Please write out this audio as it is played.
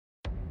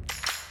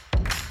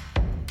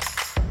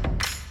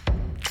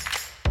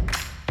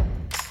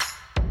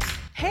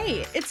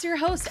Hey, it's your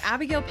host,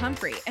 Abigail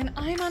Pumphrey, and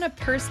I'm on a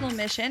personal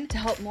mission to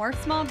help more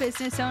small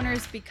business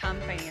owners become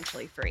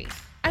financially free.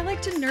 I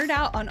like to nerd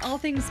out on all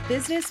things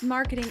business,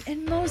 marketing,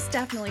 and most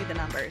definitely the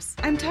numbers.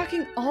 I'm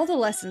talking all the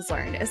lessons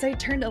learned as I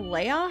turned a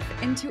layoff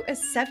into a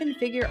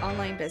 7-figure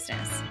online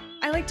business.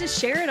 I like to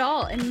share it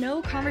all, and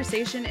no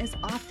conversation is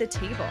off the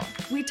table.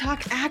 We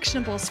talk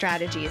actionable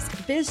strategies,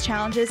 biz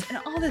challenges, and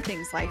all the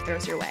things life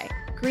throws your way.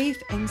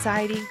 Grief,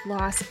 anxiety,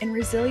 loss, and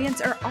resilience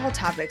are all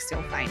topics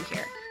you'll find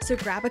here. So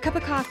grab a cup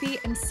of coffee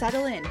and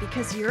settle in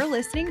because you're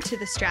listening to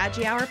the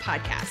Strategy Hour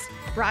podcast,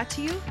 brought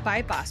to you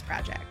by Boss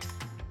Project.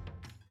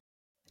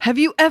 Have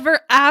you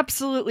ever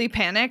absolutely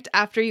panicked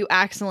after you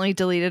accidentally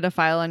deleted a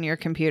file on your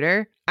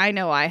computer? I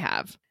know I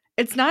have.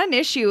 It's not an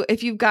issue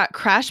if you've got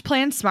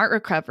CrashPlan Smart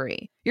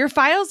Recovery. Your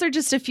files are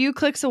just a few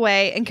clicks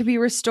away and can be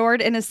restored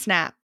in a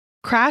snap.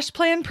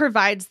 CrashPlan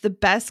provides the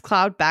best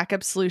cloud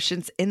backup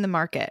solutions in the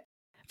market.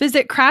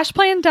 Visit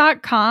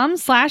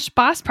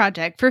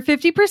crashplan.com/bossproject for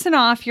 50%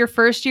 off your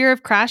first year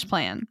of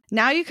CrashPlan.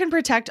 Now you can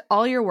protect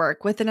all your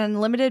work with an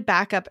unlimited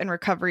backup and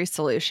recovery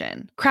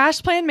solution.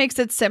 CrashPlan makes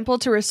it simple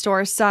to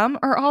restore some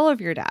or all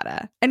of your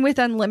data. And with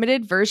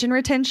unlimited version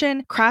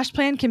retention,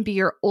 CrashPlan can be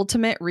your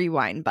ultimate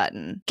rewind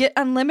button. Get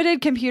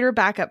unlimited computer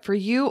backup for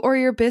you or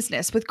your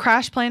business with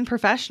CrashPlan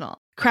Professional.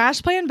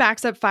 CrashPlan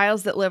backs up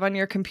files that live on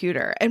your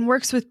computer and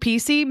works with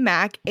PC,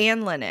 Mac,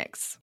 and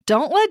Linux.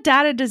 Don't let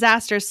data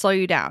disasters slow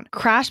you down.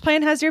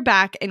 CrashPlan has your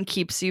back and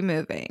keeps you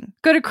moving.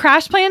 Go to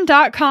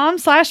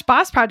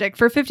crashplan.com/bossproject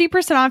for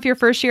 50% off your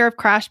first year of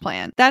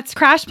CrashPlan. That's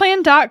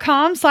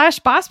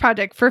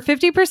crashplan.com/bossproject for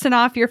 50%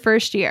 off your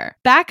first year.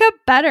 Back up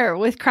better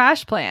with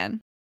CrashPlan.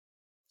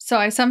 So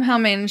I somehow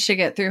managed to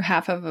get through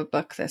half of a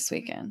book this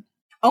weekend.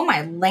 Oh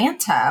my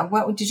Lanta.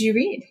 What did you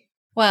read?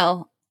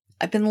 Well,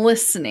 I've been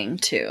listening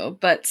to,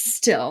 but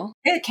still.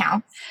 It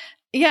counts.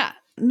 Yeah.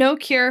 No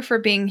Cure for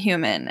Being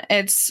Human.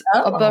 It's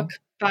a book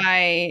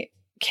by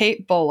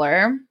Kate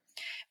Bowler,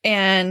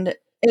 and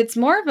it's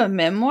more of a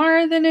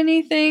memoir than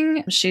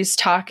anything. She's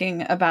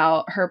talking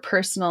about her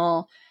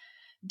personal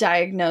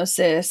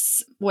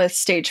diagnosis with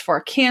stage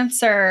 4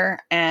 cancer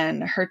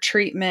and her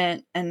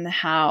treatment and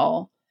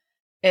how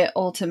it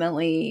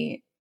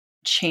ultimately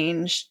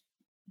changed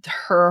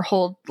her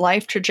whole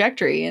life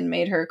trajectory and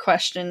made her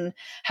question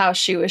how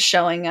she was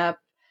showing up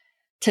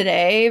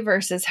today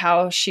versus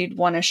how she'd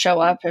want to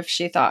show up if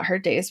she thought her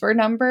days were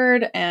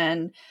numbered.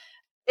 And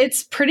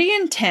it's pretty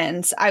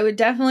intense. I would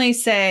definitely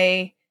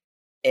say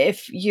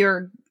if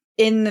you're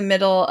in the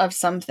middle of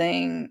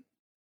something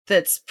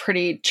that's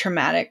pretty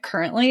traumatic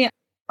currently,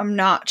 I'm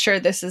not sure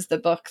this is the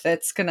book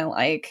that's going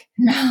to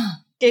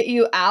get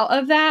you out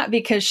of that,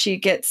 because she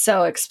gets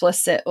so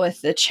explicit with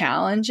the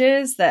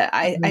challenges that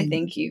I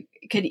think you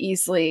could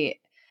easily,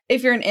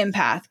 if you're an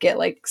empath, get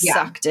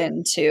sucked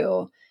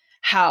into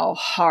how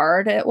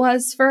hard it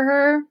was for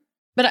her.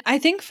 But I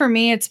think for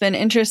me, it's been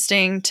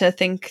interesting to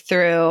think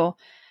through.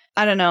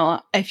 I don't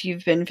know if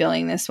you've been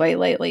feeling this way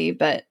lately,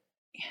 but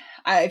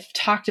I've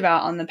talked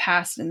about on the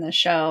past in the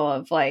show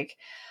of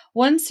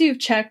once you've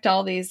checked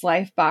all these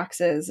life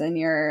boxes in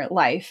your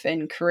life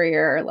and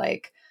career,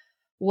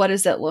 what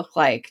does it look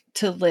like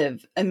to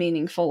live a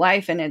meaningful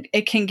life? And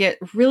it can get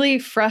really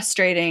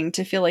frustrating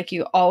to feel like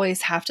you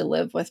always have to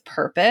live with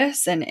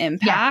purpose and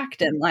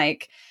impact. And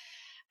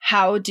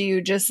how do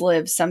you just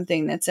live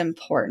something that's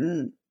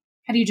important?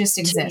 How do you just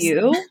exist? To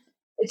you?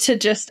 To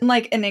just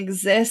and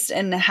exist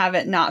and have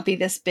it not be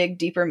this big,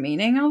 deeper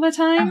meaning all the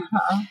time.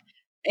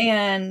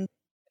 And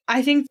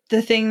I think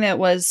the thing that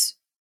was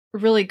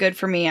really good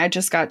for me, I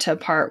just got to a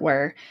part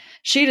where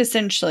she'd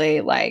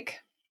essentially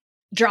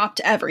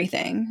dropped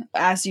everything,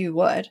 as you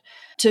would,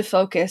 to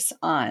focus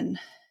on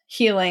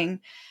healing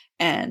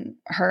and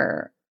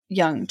her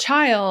young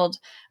child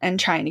and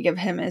trying to give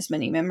him as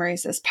many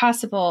memories as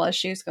possible as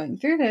she was going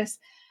through this.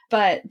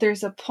 But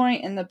there's a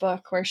point in the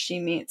book where she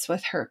meets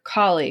with her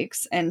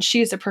colleagues, and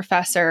she's a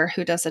professor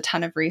who does a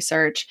ton of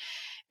research.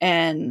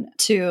 And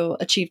to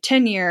achieve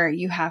tenure,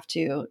 you have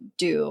to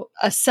do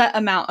a set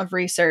amount of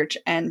research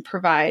and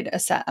provide a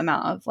set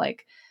amount of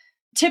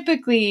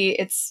typically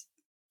it's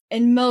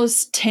in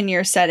most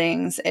tenure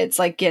settings, it's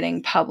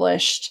getting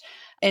published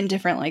in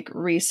different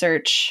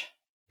research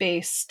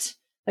based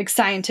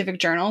scientific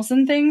journals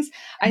and things.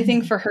 I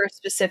think for her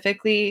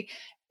specifically,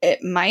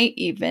 it might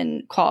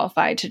even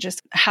qualify to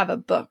just have a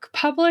book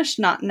published,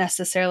 not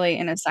necessarily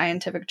in a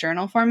scientific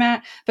journal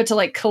format, but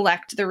to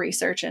collect the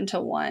research into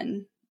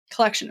one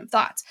collection of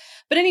thoughts.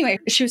 But anyway,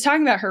 she was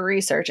talking about her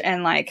research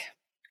and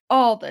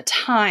all the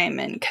time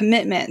and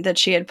commitment that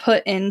she had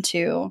put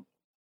into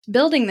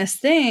building this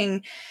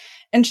thing.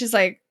 And she's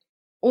like,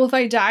 well, if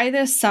I die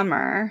this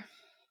summer,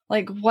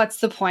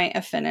 what's the point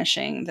of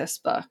finishing this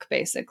book,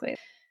 basically?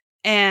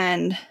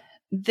 And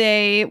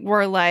they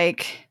were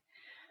like,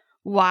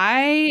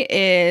 why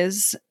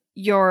is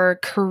your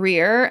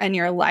career and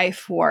your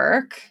life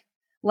work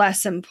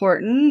less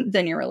important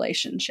than your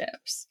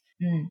relationships?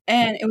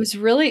 And it was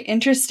really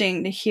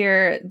interesting to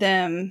hear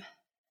them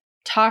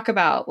talk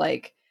about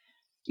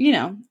you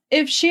know,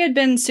 if she had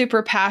been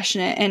super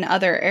passionate in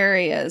other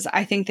areas,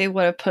 I think they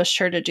would have pushed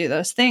her to do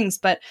those things.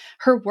 But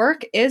her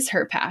work is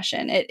her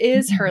passion. It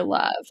is her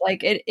love.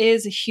 Like, it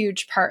is a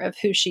huge part of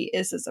who she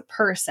is as a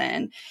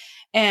person.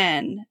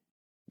 And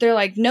they're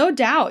like, no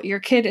doubt your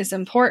kid is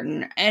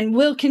important and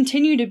will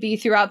continue to be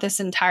throughout this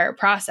entire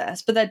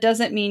process. But that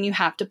doesn't mean you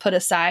have to put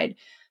aside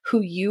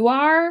who you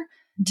are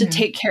to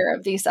take care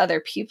of these other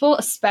people,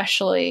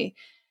 especially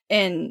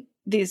in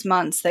these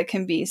months that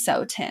can be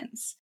so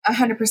tense.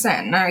 100%.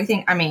 And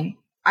I mean,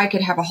 I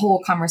could have a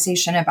whole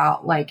conversation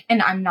about like,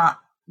 and I'm not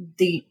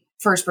the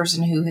first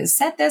person who has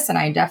said this, and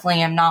I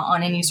definitely am not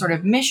on any sort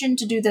of mission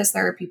to do this.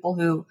 There are people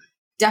who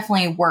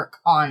definitely work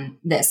on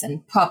this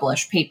and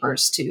publish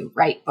papers to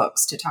write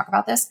books to talk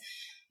about this.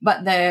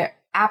 But the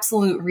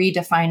absolute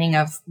redefining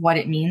of what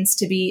it means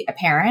to be a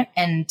parent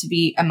and to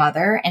be a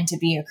mother and to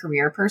be a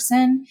career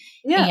person,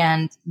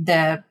 and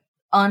the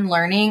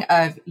unlearning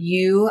of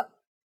you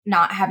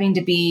not having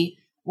to be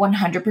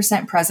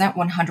 100% present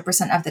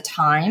 100% of the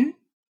time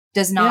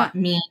does not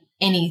mean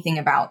anything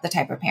about the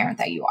type of parent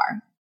that you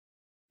are.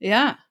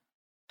 Yeah.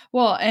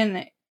 Well,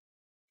 and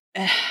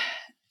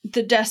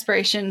the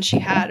desperation she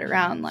had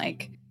around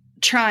like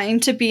trying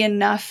to be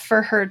enough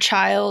for her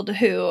child,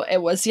 who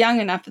it was young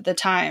enough at the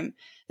time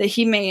that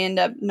he may end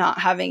up not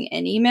having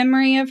any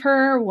memory of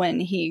her when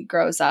he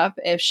grows up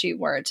if she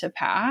were to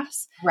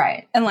pass.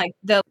 Right. And like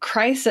the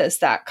crisis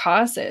that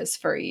causes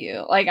for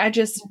you. Like, I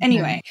just,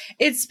 anyway,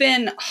 it's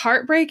been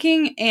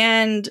heartbreaking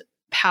and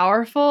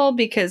powerful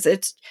because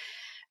it's,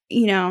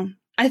 you know,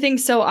 I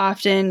think so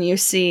often you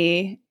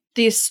see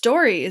these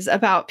stories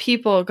about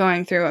people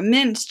going through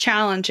immense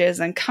challenges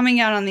and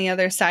coming out on the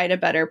other side a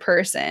better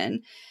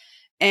person.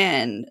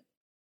 And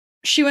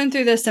she went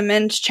through this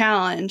immense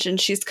challenge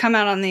and she's come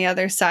out on the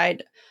other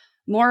side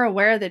more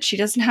aware that she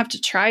doesn't have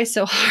to try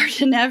so hard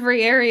in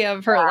every area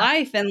of her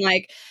life, and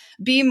like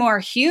be more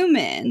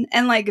human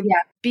and like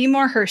be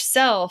more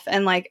herself,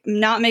 and like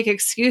not make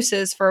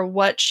excuses for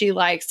what she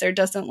likes or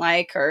doesn't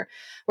like or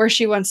where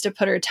she wants to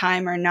put her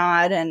time or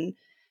not. And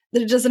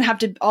that it doesn't have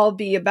to all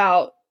be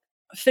about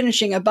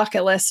finishing a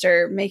bucket list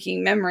or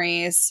making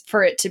memories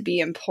for it to be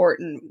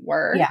important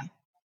work. Yeah.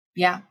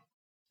 Yeah.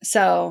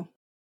 So,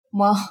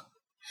 well,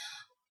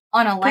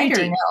 on a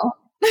lighter note,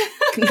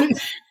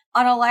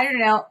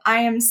 I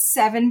am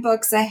 7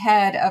 books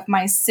ahead of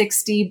my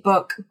 60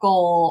 book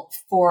goal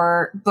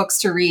for books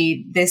to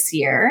read this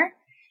year.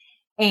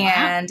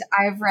 And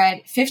I've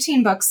read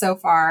 15 books so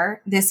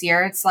far this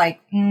year. It's like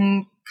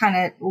kind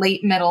of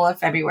late middle of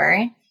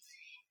February.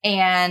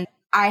 And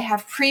I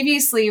have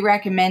previously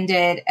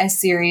recommended a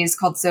series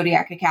called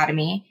Zodiac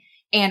Academy.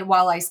 And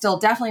while I still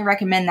definitely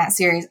recommend that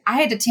series,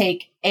 I had to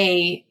take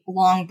a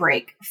long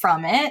break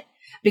from it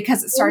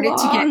because it started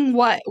to get...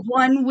 What,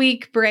 1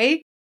 week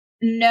break?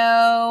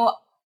 No.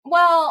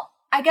 Well,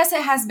 I guess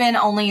it has been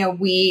only a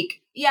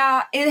week.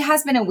 Yeah, it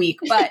has been a week,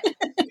 but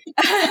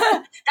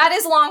that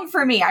is long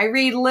for me. I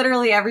read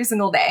literally every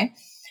single day.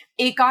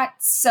 It got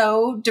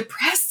so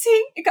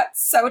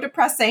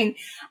depressing.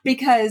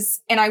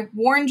 Because, and I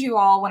warned you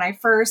all when I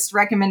first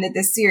recommended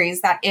this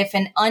series that if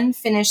an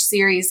unfinished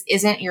series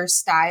isn't your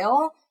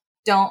style,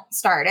 don't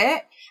start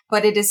it,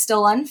 but it is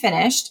still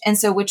unfinished. And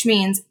so, which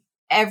means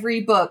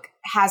every book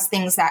has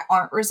things that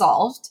aren't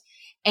resolved.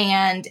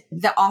 And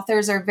the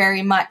authors are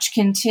very much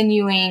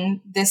continuing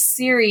this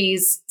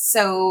series.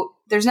 So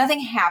there's nothing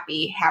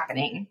happy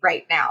happening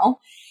right now.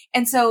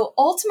 And so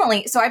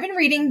ultimately, so I've been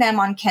reading them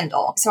on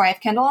Kindle. So I have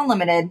Kindle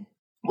Unlimited,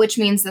 which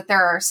means that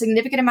there are a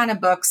significant amount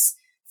of books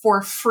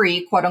for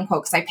free, quote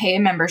unquote, because I pay a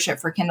membership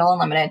for Kindle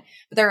Unlimited.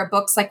 But there are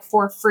books like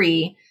for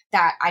free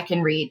that I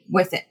can read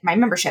with it, my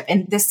membership.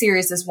 And this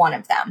series is one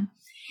of them.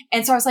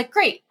 And so I was like,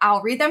 great,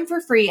 I'll read them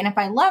for free. And if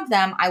I love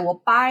them, I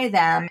will buy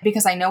them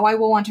because I know I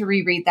will want to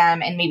reread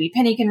them. And maybe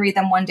Penny can read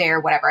them one day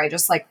or whatever. I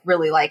just like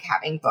really like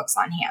having books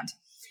on hand.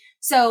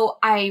 So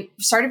I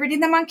started reading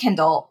them on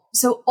Kindle.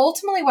 So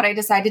ultimately what I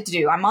decided to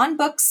do, I'm on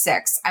book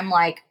 6. I'm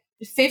like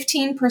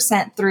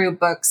 15% through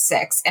book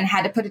 6 and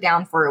had to put it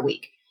down for a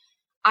week.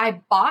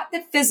 I bought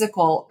the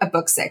physical of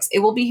book 6. It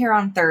will be here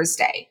on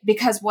Thursday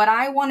because what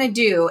I want to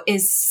do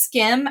is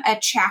skim a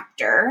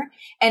chapter.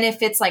 And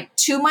if it's like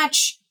too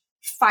much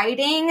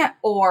fighting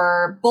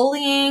or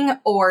bullying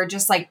or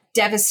just like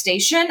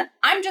devastation,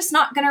 I'm just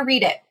not going to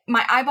read it.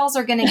 My eyeballs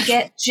are going to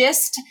get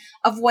gist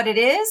of what it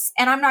is,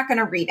 and I'm not going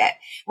to read it.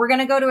 We're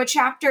going to go to a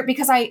chapter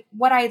because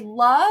what I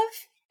love,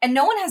 and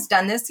no one has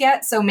done this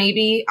yet, so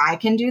maybe I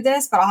can do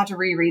this, but I'll have to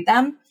reread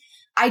them.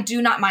 I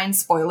do not mind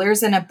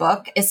spoilers in a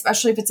book,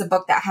 especially if it's a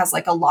book that has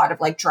like a lot of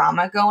like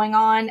drama going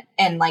on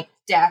and like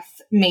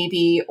death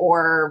maybe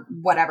or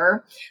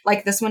whatever,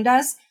 like this one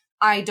does.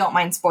 I don't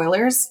mind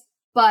spoilers,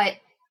 but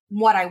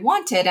what I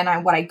wanted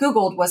and what I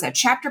Googled was a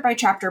chapter by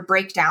chapter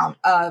breakdown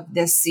of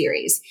this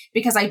series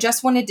because I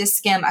just wanted to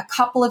skim a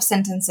couple of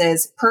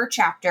sentences per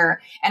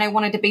chapter and I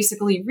wanted to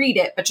basically read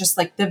it, but just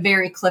like the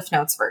very Cliff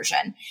Notes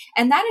version.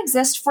 And that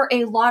exists for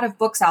a lot of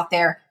books out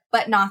there,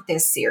 but not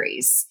this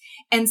series.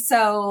 And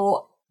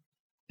so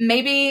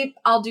maybe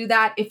I'll do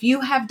that. If you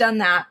have done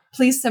that,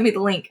 please send me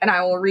the link and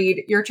I will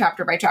read your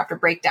chapter by chapter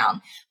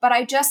breakdown. But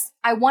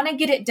I want to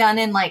get it done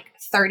in like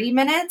 30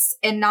 minutes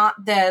and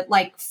not the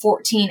like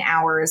 14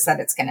 hours that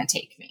it's going to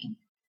take me.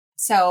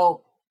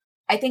 So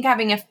I think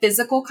having a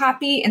physical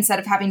copy instead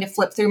of having to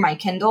flip through my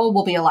Kindle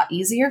will be a lot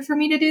easier for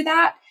me to do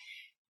that.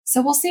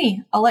 So we'll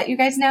see. I'll let you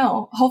guys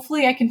know.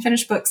 Hopefully I can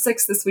finish book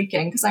 6 this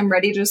weekend because I'm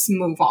ready to just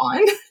move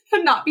on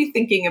and not be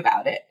thinking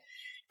about it.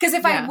 Because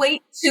if I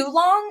wait too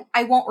long,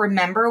 I won't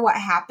remember what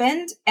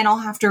happened and I'll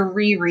have to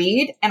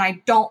reread, and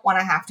I don't want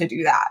to have to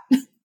do that.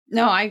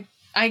 No,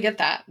 I get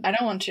that. I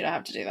don't want you to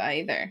have to do that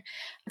either.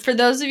 For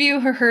those of you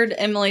who heard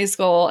Emily's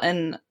goal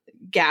and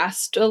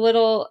gasped a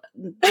little,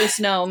 just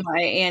know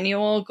my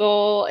annual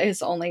goal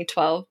is only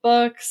 12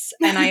 books,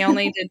 and I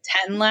only did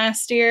 10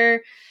 last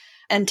year,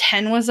 and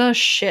 10 was a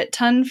shit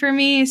ton for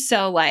me.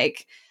 So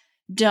like,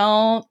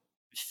 don't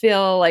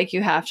feel like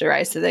you have to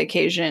rise to the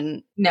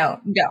occasion. No.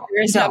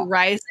 There's no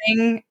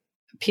rising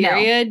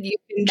period. No. You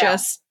can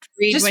just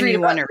read when you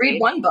want to read.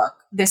 Read one book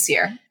this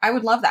year. I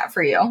would love that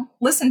for you.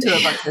 Listen to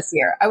a book this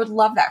year. I would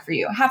love that for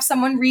you. Have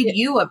someone read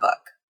you a book.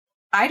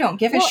 I don't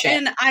give a shit.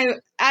 And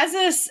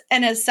as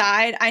an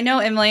aside, I know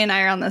Emily and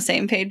I are on the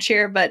same page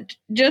here, but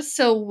just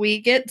so we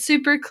get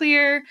super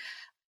clear,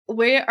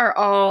 we are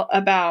all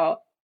about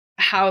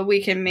how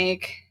we can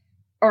make,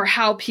 or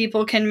how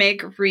people can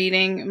make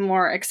reading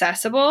more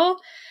accessible.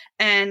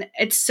 And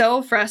it's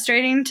so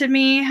frustrating to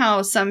me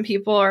how some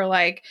people are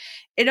like,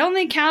 it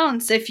only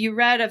counts if you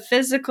read a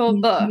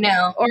physical book.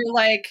 No. Or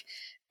like,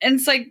 and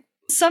it's like,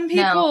 some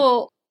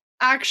people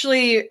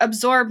actually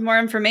absorb more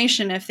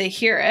information if they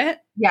hear it.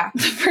 Yeah.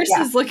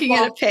 Versus looking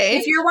at a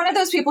page. If you're one of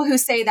those people who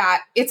say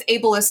that, it's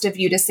ableist of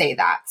you to say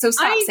that. So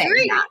stop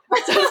saying that.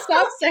 So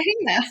stop saying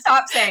that.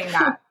 Stop saying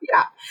that.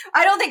 Yeah.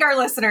 I don't think our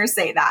listeners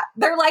say that.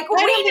 They're like,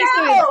 we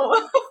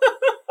know.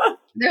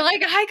 They're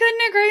like, I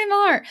couldn't agree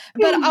more.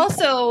 But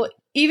also,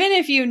 even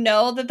if you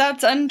know that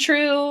that's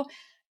untrue,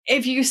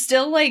 if you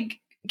still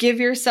like give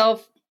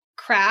yourself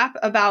crap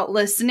about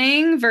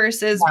listening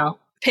versus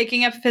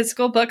picking up a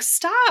physical book,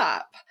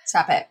 stop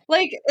it.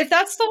 Like, if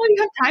that's all you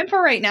have time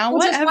for right now,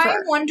 whatever. Which is why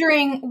I'm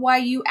wondering why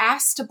you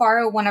asked to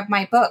borrow one of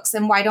my books,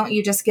 and why don't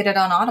you just get it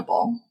on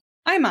Audible?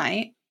 I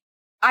might.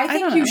 I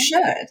think you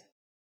should.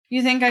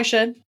 You think I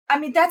should? I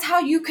mean, that's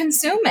how you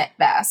consume it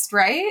best,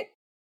 right?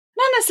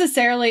 Not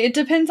necessarily. It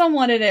depends on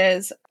what it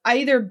is. I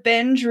either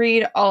binge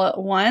read all at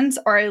once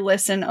or I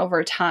listen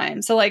over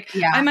time. So like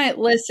I might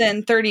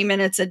listen 30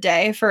 minutes a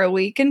day for a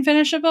week and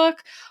finish a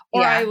book,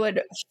 or I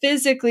would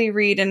physically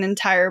read an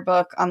entire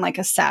book on like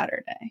a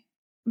Saturday.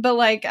 But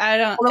like, I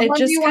don't, well, the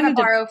ones you want to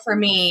borrow for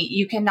me,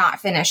 you cannot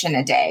finish in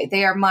a day.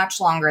 They are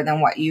much longer than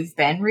what you've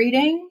been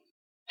reading.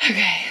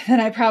 Okay. Then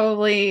I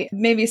probably,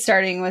 maybe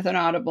starting with an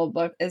Audible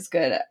book is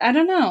good. I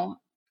don't know.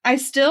 I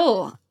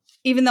still,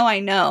 even though I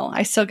know,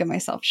 I still give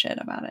myself shit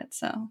about it.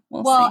 So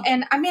we'll see.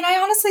 And I mean, I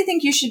honestly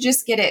think you should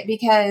just get it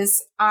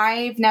because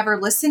I've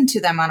never listened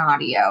to them on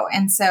audio.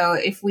 And so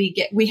if we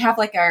have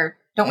like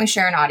don't we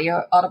share an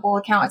Audible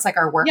account? It's like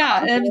our work.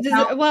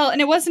 Yeah. Well, and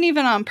it wasn't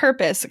even on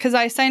purpose because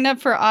I signed up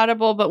for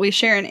Audible, but we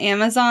share an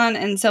Amazon.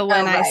 And so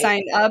when I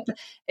signed up,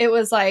 it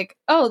was like,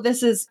 oh,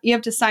 you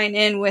have to sign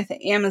in with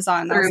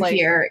Amazon. I was like,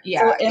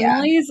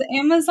 Emily's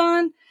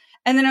Amazon.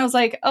 And then I was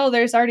like, oh,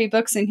 there's already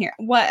books in here.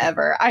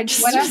 Whatever. I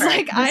just was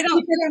like, I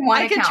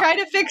could try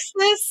to fix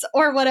this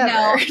or whatever.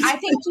 No, I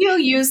think you'll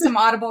use some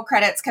Audible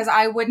credits because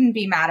I wouldn't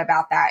be mad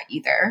about that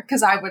either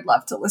because I would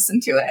love to listen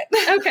to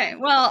it. Okay.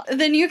 Well,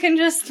 then you can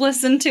just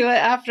listen to it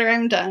after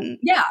I'm done.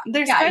 Yeah.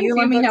 You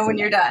let me know when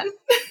you're done.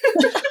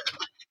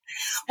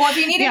 Well, if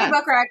you need any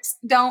book recs,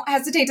 don't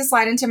hesitate to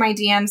slide into my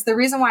DMs. The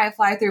reason why I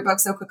fly through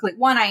books so quickly,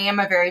 one, I am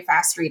a very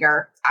fast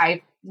reader.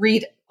 I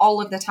read all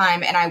of the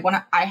time, and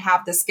I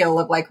have the skill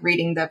of like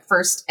reading the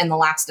first and the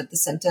last of the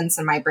sentence,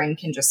 and my brain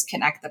can just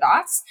connect the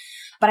dots.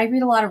 But I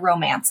read a lot of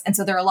romance, and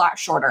so they're a lot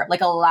shorter.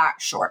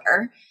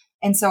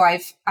 And so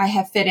I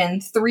have fit in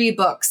 3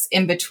 books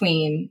in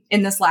between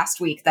in this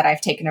last week that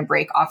I've taken a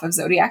break off of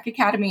Zodiac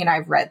Academy, and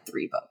I've read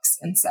 3 books,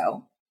 and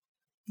so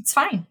it's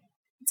fine.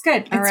 It's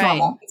good. It's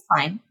normal. It's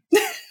fine.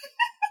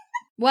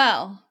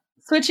 Well,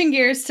 switching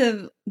gears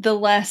to the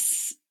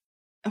less.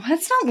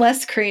 It's not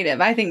less creative.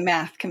 I think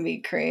math can be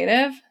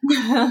creative.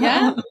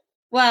 Yeah.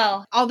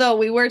 Well, although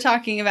we were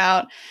talking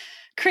about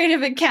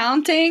creative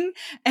accounting,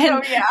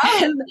 and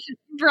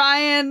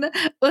Brian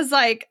was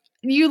like,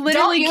 you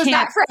literally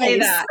can't say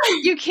that.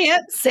 You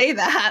can't say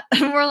that.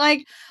 And we're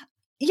like,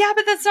 yeah,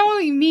 but that's not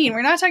what we mean.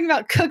 We're not talking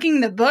about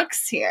cooking the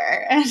books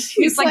here. And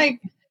he's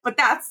like, but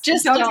that's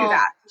just don't do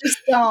that.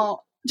 Don't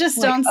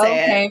say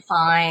it. Okay,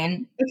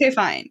 fine. Okay,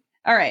 fine.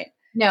 All right.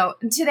 No,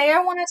 today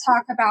I want to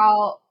talk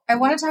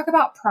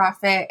about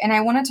profit, and I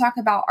want to talk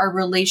about our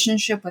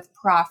relationship with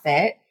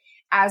profit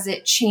as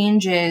it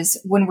changes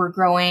when we're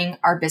growing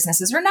our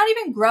businesses, or not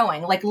even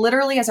growing, like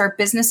literally as our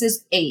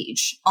businesses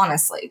age,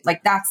 honestly,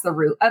 like that's the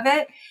root of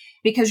it,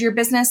 because your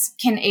business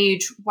can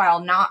age while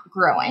not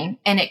growing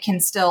and it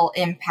can still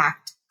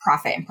impact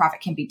profit, and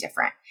profit can be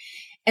different.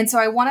 And so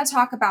I want to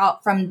talk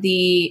about from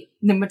the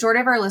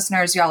majority of our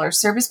listeners, y'all are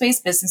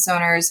service-based business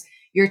owners.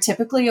 You're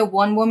typically a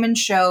one-woman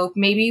show.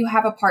 Maybe you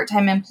have a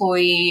part-time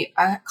employee,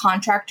 a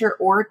contractor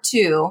or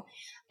two,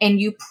 and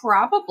you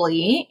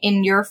probably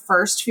in your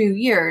first few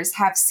years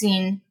have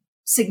seen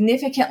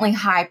significantly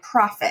high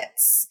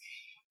profits.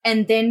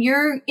 And then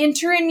you're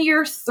entering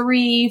year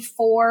 3,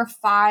 4,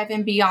 5,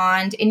 and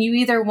beyond, and you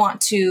either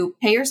want to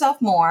pay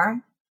yourself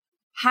more,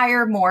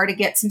 hire more to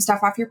get some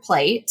stuff off your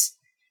plate,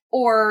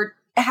 or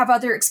have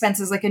other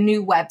expenses like a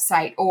new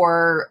website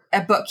or a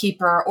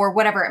bookkeeper or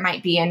whatever it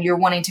might be, and you're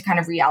wanting to kind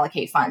of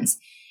reallocate funds.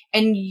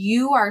 And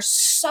you are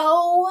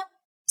so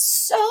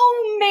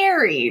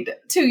married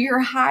to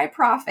your high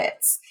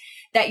profits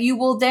that you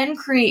will then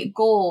create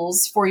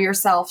goals for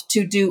yourself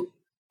to do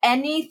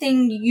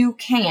anything you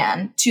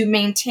can to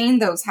maintain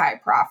those high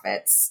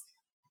profits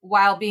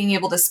while being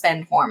able to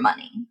spend more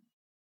money.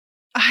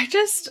 I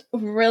just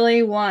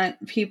really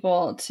want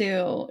people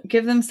to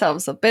give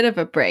themselves a bit of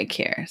a break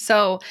here.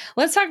 So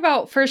let's talk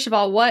about, first of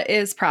all, what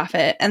is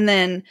profit? And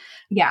then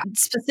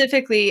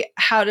specifically,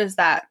 how does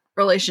that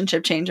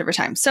relationship change over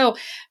time? So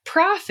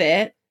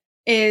profit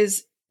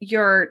is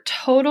your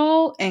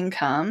total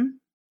income,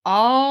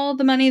 all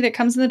the money that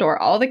comes in the door,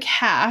 all the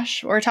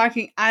cash.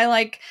 I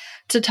like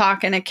to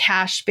talk in a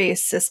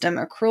cash-based system.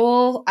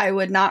 Accrual, I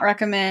would not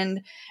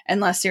recommend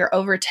unless you're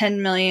over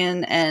 10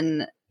 million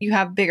and you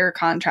have bigger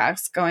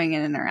contracts going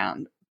in and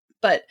around.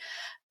 But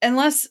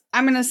unless,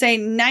 I'm going to say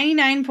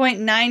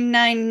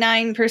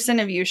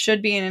 99.999% of you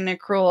should be in an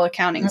accrual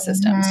accounting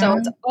system. So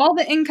it's all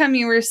the income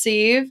you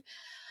receive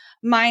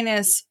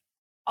minus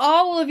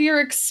all of your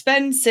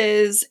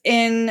expenses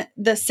in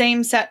the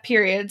same set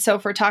period. So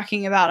if we're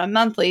talking about a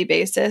monthly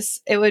basis,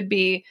 it would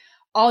be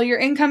all your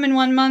income in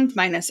 1 month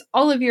minus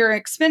all of your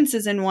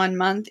expenses in 1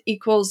 month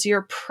equals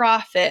your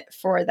profit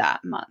for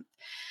that month.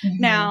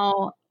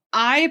 Now,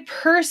 I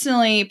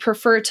personally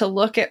prefer to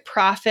look at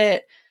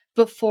profit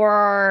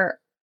before,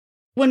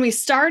 when we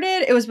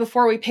started, it was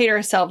before we paid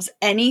ourselves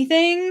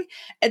anything.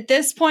 At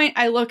this point,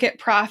 I look at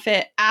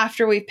profit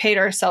after we've paid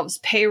ourselves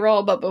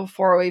payroll, but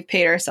before we've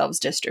paid ourselves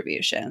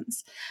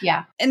distributions.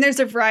 Yeah. And there's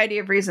a variety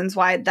of reasons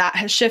why that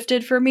has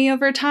shifted for me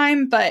over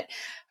time. But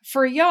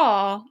for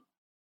y'all,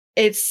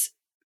 it's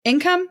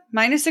income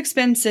minus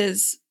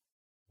expenses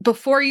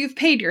before you've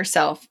paid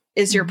yourself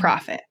is your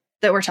profit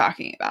that we're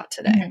talking about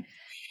today.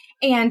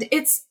 And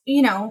it's,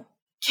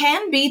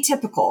 can be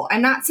typical.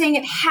 I'm not saying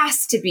it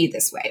has to be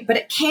this way, but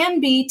it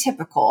can be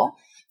typical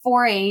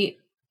for a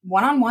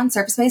one-on-one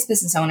service-based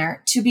business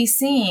owner to be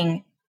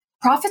seeing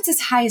profits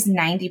as high as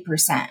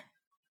 90%,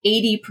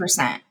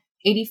 80%,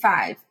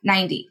 85,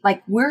 90.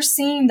 Like, we're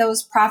seeing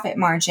those profit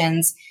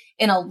margins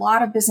in a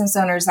lot of business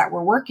owners that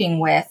we're working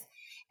with.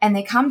 And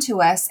they come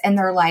to us and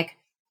they're like,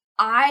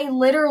 I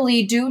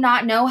literally do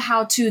not know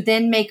how to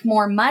then make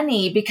more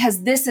money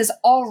because this is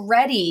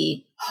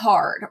already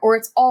hard, or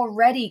it's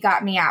already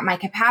got me at my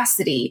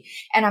capacity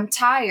and I'm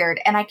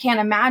tired and I can't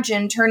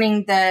imagine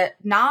turning the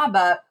knob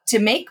up to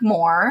make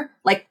more,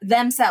 like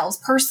themselves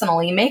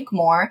personally make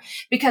more,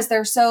 because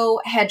they're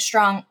so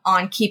headstrong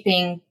on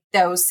keeping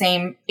those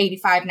same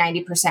 85,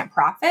 90%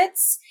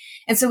 profits.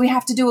 And so we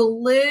have to do a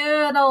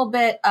little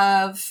bit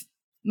of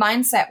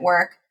mindset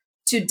work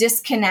to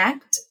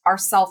disconnect our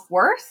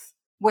self-worth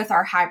with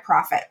our high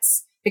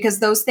profits, because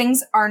those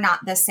things are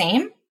not the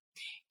same.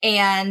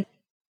 And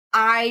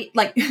I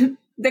like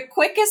the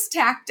quickest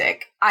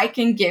tactic I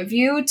can give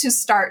you to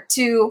start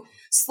to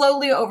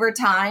slowly over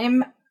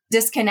time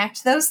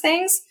disconnect those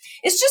things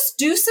is just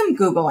do some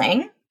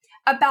Googling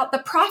about the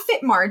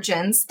profit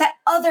margins that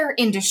other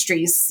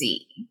industries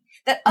see,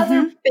 that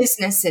other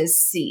businesses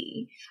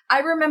see. I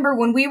remember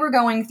when we were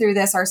going through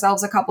this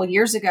ourselves a couple of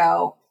years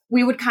ago,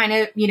 we would kind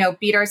of,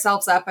 beat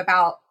ourselves up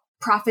about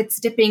profits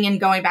dipping and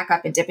going back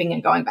up and dipping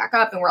and going back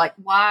up. And we're like,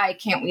 why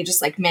can't we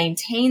just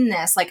maintain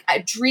this? Like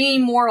a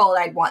dream world,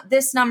 I'd want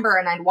this number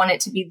and I'd want it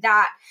to be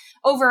that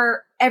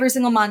over every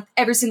single month,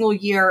 every single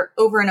year,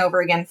 over and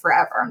over again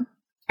forever.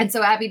 And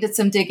so Abby did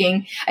some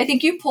digging. I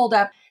think you pulled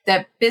up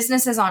the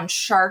businesses on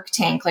Shark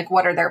Tank, like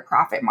what are their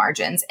profit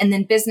margins? And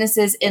then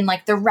businesses in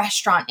the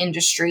restaurant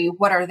industry,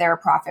 what are their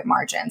profit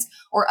margins?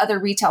 Or other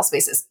retail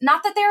spaces.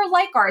 Not that they're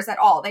like ours at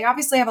all. They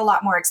obviously have a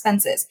lot more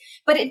expenses,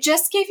 but it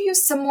just gave you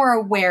some more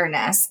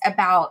awareness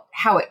about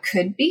how it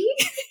could be.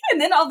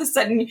 And then all of a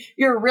sudden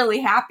you're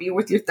really happy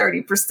with your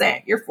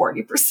 30%, your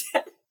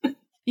 40%.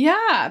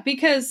 Yeah,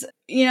 because,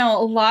 a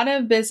lot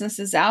of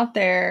businesses out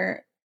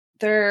there,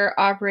 they're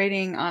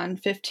operating on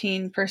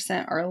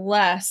 15% or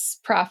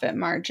less profit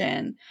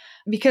margin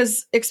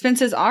because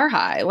expenses are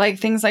high. Like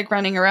things like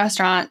running a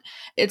restaurant,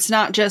 it's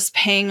not just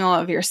paying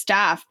all of your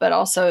staff, but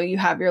also you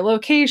have your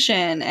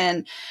location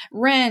and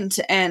rent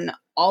and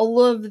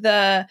all of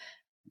the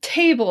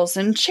tables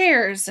and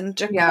chairs and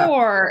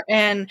decor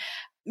and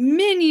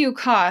menu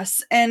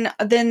costs, and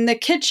then the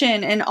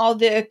kitchen and all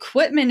the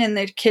equipment in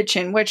the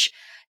kitchen, which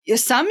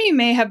some you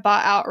may have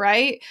bought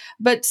outright,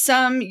 but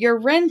some you're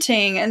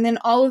renting, and then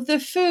all of the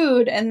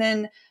food. And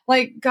then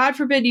Like, God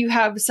forbid you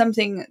have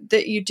something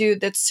that you do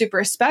that's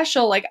super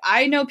special. Like,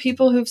 I know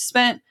people who've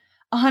spent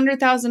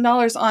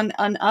 $100,000 on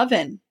an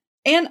oven.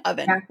 Yeah.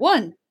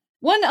 One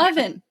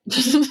oven.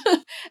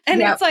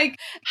 And Yep. it's like,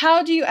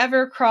 how do you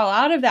ever crawl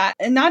out of that?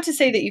 And not to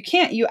say that you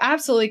can't, you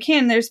absolutely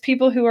can. There's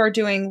people who are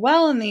doing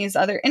well in these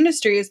other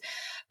industries,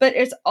 but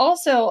it's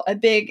also a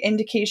big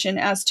indication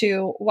as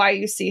to why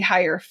you see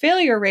higher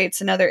failure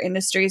rates in other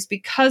industries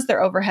because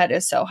their overhead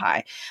is so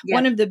high. Yep.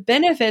 One of the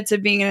benefits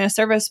of being in a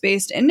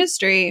service-based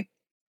industry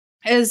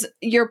is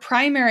your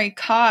primary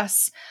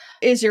costs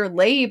is your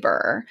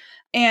labor,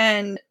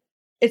 and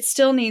it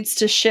still needs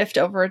to shift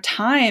over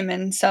time.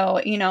 And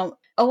so,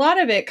 a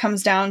lot of it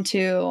comes down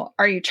to,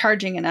 are you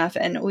charging enough?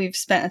 And we've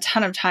spent a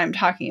ton of time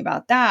talking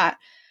about that.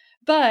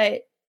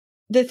 But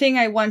the thing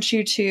I want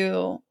you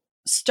to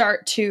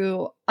start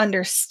to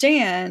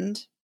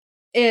understand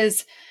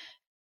is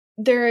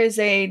there is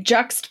a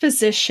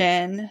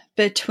juxtaposition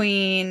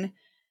between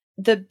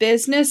the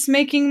business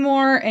making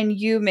more and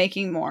you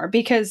making more,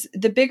 because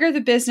the bigger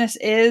the business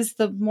is,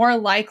 the more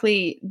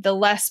likely the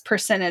less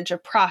percentage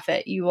of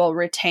profit you will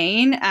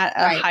retain at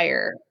a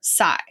higher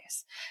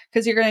size,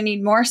 because you're going to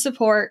need more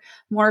support,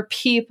 more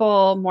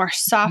people, more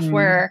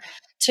software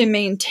to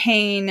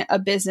maintain a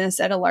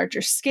business at a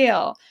larger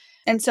scale.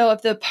 And so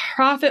if the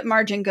profit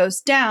margin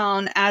goes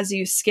down as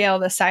you scale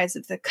the size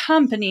of the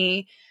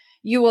company,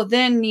 you will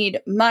then need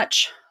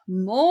much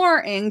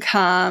more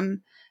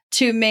income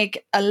to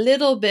make a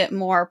little bit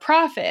more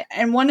profit.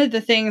 And one of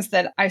the things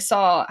that I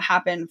saw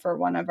happen for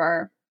one of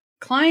our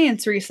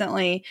clients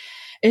recently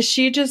is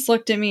she just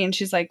looked at me and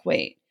she's like,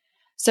 wait,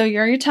 so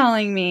you're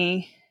telling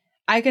me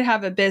I could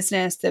have a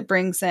business that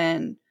brings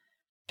in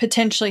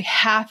potentially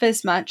half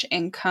as much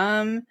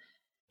income,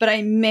 but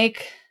I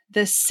make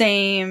the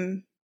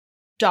same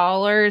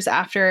dollars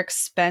after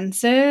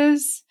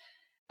expenses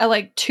at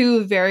like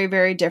two very,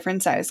 very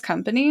different size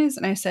companies?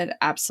 And I said,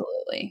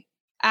 absolutely.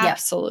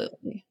 Absolutely.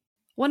 Yep.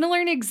 Want to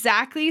learn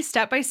exactly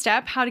step by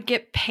step how to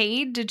get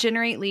paid to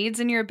generate leads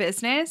in your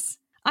business?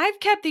 I've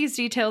kept these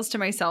details to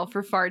myself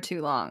for far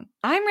too long.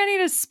 I'm ready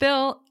to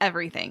spill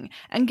everything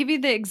and give you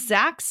the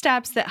exact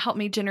steps that help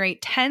me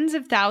generate tens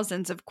of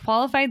thousands of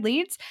qualified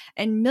leads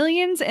and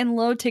millions in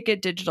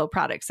low-ticket digital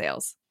product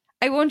sales.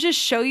 I won't just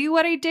show you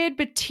what I did,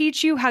 but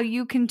teach you how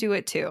you can do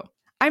it too.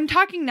 I'm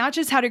talking not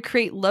just how to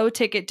create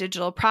low-ticket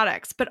digital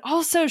products, but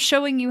also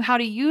showing you how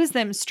to use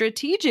them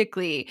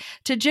strategically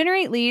to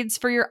generate leads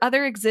for your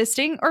other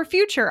existing or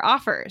future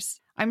offers.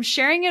 I'm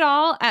sharing it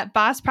all at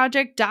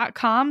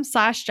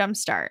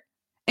bossproject.com/jumpstart,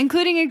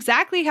 including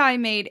exactly how I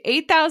made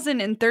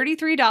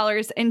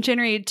 $8,033 and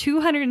generated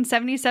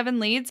 277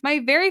 leads my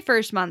very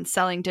first month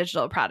selling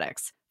digital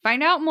products.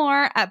 Find out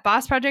more at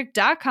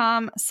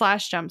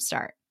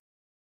bossproject.com/jumpstart.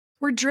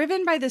 We're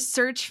driven by the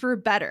search for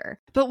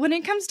better. But when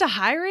it comes to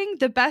hiring,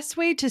 the best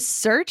way to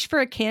search for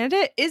a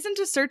candidate isn't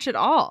to search at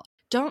all.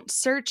 Don't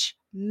search,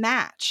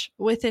 match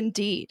with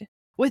Indeed.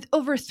 With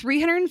over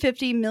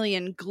 350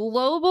 million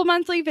global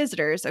monthly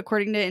visitors,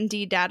 according to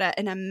Indeed data,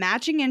 and a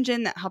matching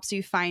engine that helps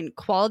you find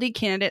quality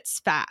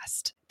candidates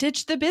fast.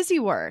 Ditch the busy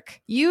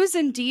work. Use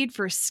Indeed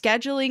for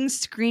scheduling,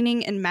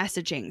 screening, and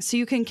messaging so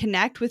you can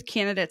connect with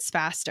candidates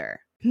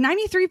faster.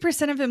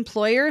 93% of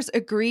employers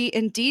agree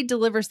Indeed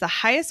delivers the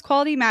highest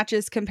quality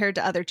matches compared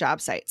to other job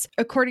sites,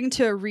 according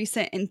to a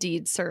recent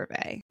Indeed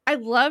survey. I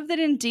love that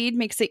Indeed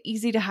makes it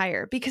easy to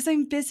hire because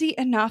I'm busy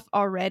enough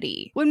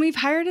already. When we've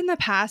hired in the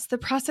past, the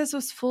process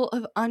was full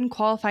of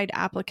unqualified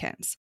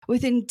applicants.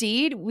 With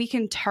Indeed, we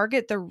can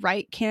target the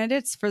right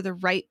candidates for the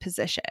right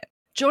position.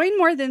 Join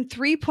more than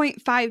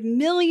 3.5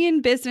 million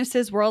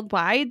businesses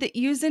worldwide that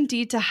use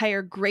Indeed to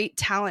hire great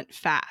talent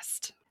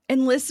fast.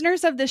 And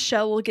listeners of this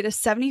show will get a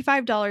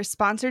 $75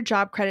 sponsored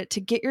job credit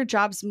to get your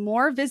jobs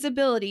more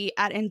visibility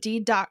at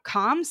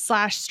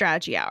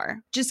Indeed.com/Strategy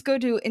Hour. Just go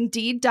to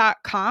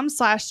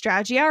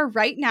Indeed.com/Strategy Hour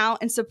right now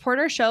and support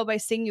our show by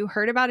saying you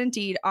heard about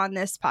Indeed on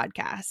this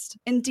podcast.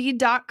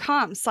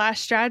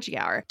 Indeed.com/Strategy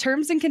Hour.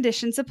 Terms and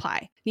conditions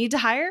apply. Need to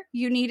hire?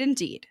 You need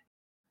Indeed.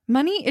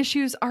 Money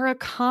issues are a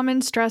common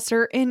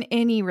stressor in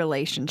any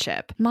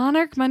relationship.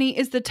 Monarch Money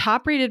is the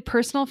top-rated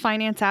personal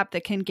finance app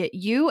that can get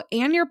you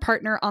and your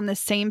partner on the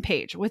same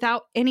page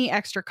without any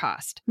extra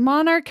cost.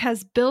 Monarch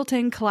has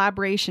built-in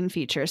collaboration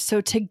features,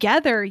 so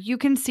together you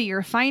can see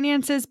your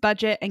finances,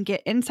 budget, and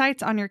get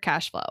insights on your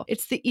cash flow.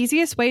 It's the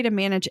easiest way to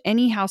manage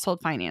any household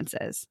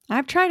finances.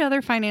 I've tried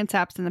other finance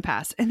apps in the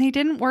past, and they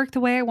didn't work the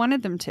way I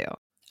wanted them to.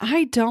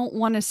 I don't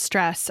want to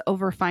stress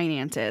over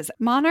finances.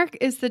 Monarch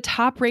is the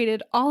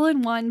top-rated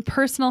all-in-one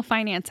personal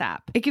finance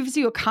app. It gives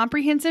you a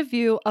comprehensive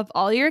view of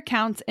all your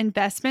accounts,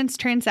 investments,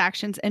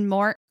 transactions, and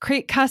more.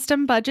 Create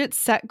custom budgets,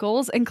 set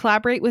goals, and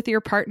collaborate with your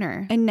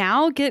partner. And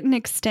now get an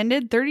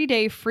extended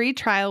 30-day free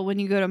trial when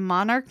you go to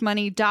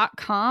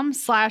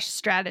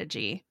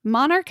monarchmoney.com/strategy.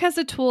 Monarch has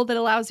a tool that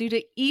allows you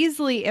to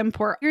easily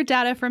import your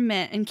data from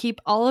Mint and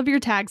keep all of your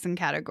tags and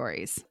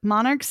categories.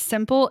 Monarch's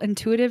simple,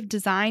 intuitive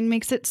design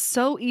makes it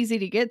so easy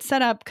to get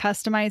set up,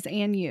 customize,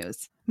 and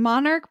use.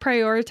 Monarch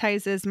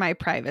prioritizes my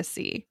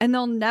privacy, and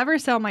they'll never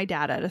sell my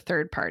data to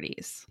third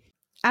parties.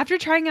 After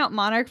trying out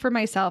Monarch for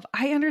myself,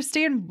 I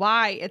understand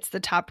why it's the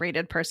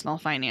top-rated personal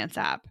finance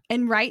app.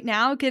 And right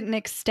now, get an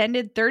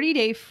extended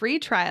 30-day free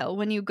trial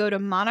when you go to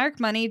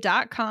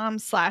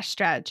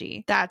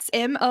monarchmoney.com/strategy. That's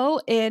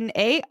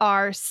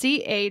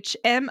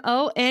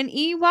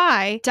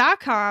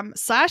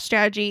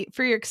monarchmoney.com/strategy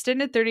for your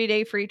extended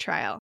 30-day free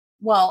trial.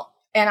 Well,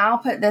 and I'll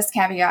put this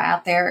caveat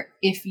out there.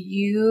 If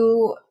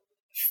you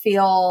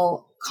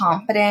feel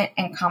confident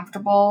and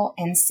comfortable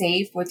and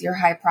safe with your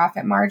high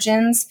profit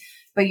margins,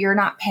 but you're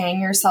not paying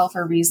yourself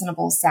a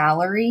reasonable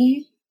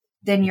salary,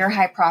 then your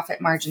high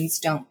profit margins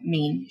don't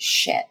mean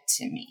shit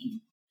to me.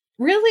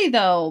 Really,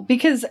 though,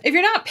 because if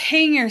you're not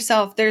paying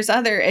yourself, there's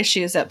other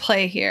issues at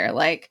play here.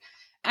 Like,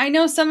 I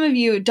know some of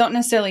you don't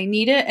necessarily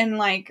need it. And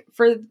like,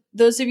 for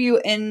those of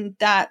you in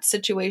that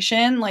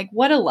situation, like,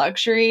 what a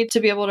luxury to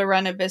be able to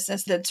run a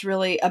business that's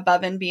really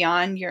above and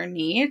beyond your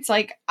needs.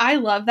 Like, I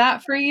love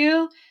that for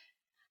you.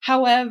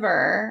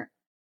 However,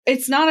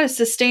 it's not a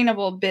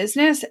sustainable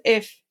business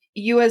if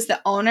you as the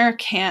owner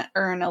can't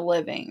earn a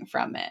living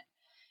from it.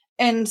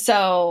 And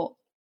so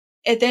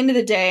at the end of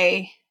the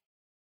day,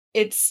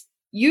 it's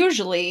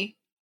usually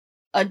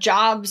a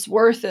job's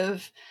worth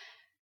of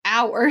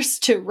hours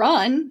to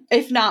run,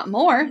 if not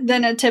more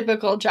than a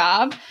typical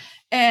job.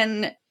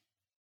 And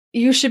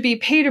you should be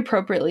paid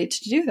appropriately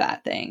to do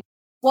that thing.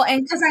 Well,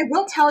 and because I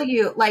will tell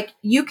you, like,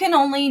 you can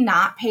only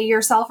not pay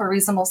yourself a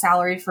reasonable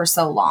salary for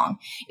so long.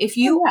 If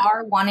you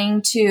are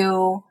wanting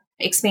to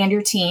expand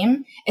your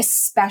team,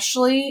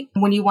 especially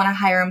when you want to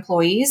hire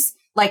employees,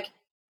 like,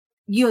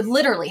 you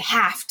literally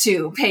have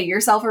to pay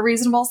yourself a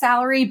reasonable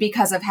salary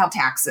because of how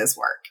taxes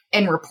work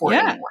and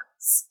reporting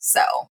works.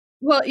 So,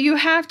 well, you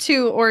have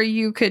to, or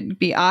you could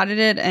be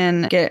audited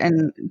and get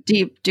in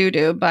deep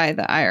doo-doo by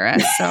the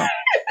IRS. So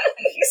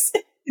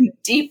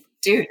deep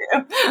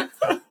doo-doo.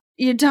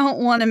 You don't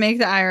want to make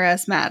the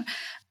IRS mad.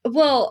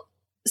 Well,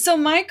 so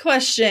my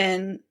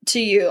question to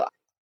you,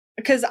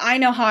 because I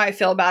know how I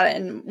feel about it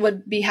and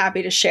would be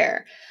happy to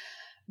share,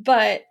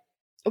 but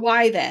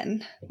why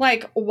then?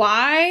 Like,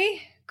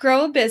 why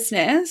grow a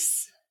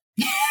business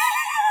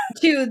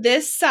to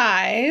this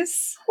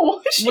size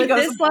with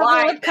this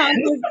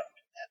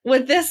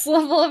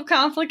level of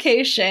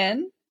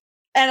complication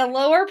and a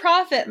lower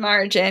profit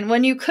margin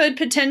when you could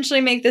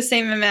potentially make the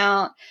same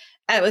amount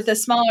with a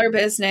smaller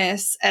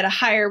business at a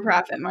higher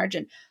profit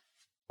margin?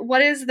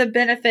 What is the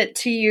benefit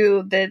to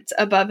you that's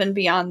above and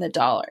beyond the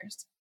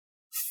dollars?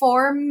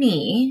 For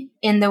me,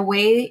 in the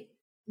way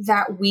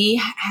that we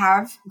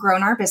have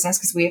grown our business,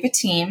 because we have a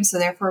team, so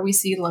therefore we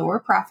see lower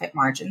profit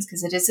margins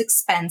because it is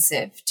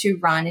expensive to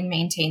run and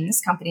maintain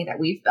this company that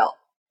we've built.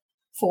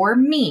 For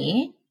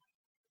me,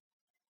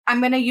 I'm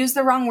going to use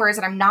the wrong words,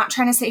 and I'm not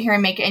trying to sit here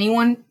and make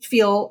anyone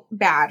feel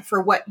bad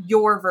for what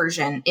your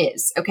version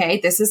is, okay?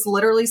 This is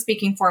literally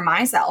speaking for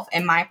myself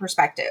and my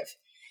perspective.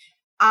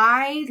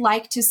 I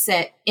like to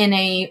sit in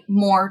a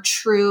more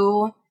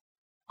true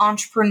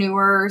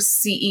entrepreneur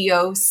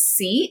CEO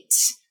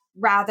seat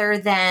rather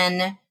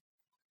than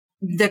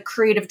the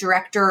creative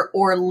director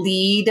or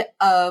lead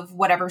of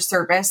whatever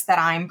service that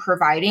I'm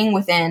providing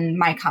within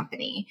my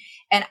company.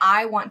 And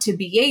I want to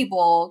be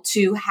able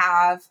to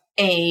have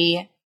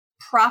a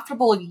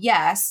profitable,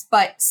 yes,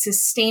 but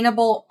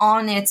sustainable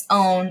on its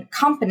own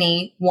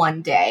company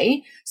one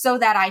day so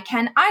that I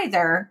can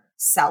either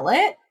sell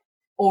it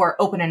or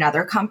open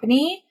another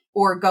company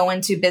or go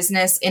into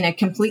business in a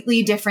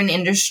completely different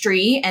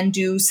industry and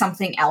do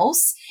something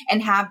else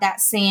and have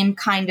that same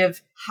kind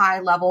of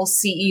high level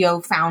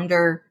CEO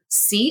founder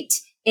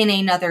seat in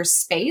another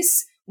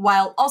space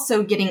while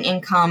also getting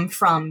income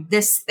from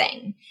this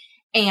thing.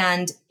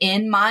 And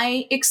in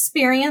my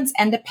experience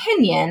and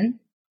opinion,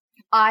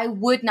 I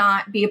would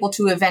not be able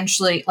to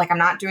eventually, like, I'm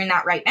not doing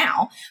that right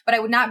now, but I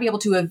would not be able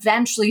to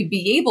eventually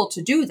be able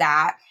to do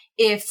that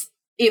if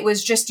it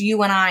was just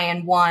you and I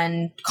and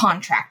one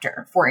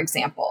contractor, for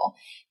example.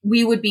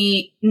 We would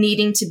be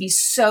needing to be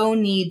so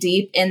knee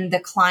deep in the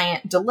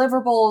client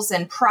deliverables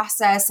and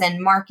process and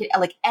market,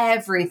 like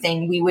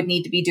everything we would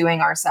need to be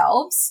doing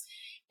ourselves.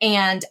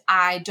 And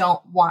I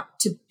don't want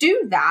to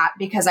do that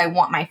because I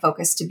want my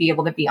focus to be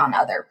able to be on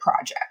other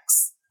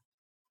projects.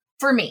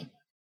 For me.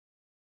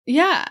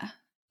 Yeah.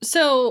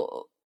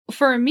 So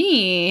for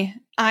me,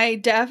 I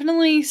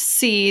definitely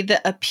see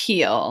the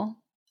appeal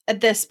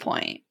at this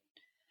point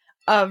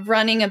of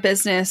running a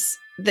business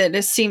that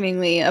is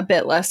seemingly a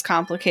bit less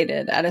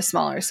complicated at a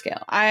smaller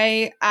scale.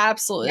 I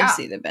absolutely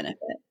see the benefit.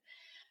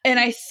 And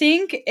I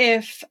think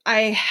if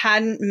I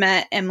hadn't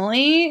met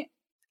Emily,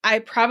 I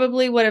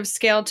probably would have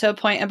scaled to a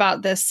point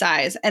about this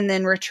size and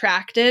then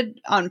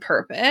retracted on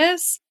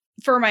purpose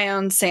for my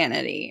own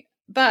sanity.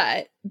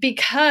 But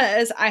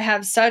because I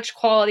have such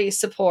quality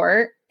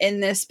support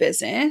in this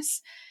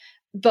business,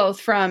 both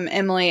from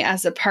Emily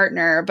as a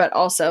partner, but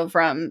also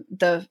from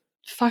the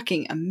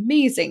fucking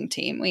amazing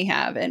team we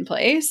have in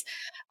place,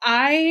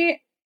 I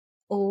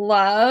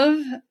love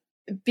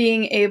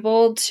being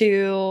able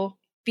to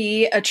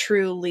be a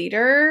true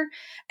leader.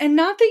 And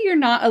not that you're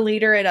not a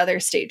leader at other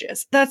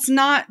stages. That's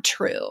not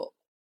true.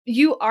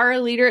 you are a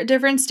leader at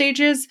different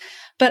stages,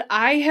 but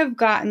I have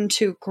gotten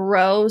to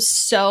grow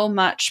so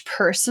much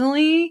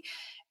personally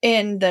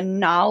in the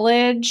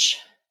knowledge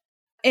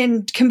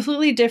in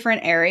completely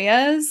different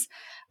areas,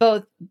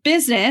 both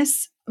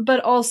business,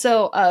 but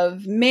also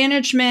of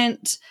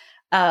management,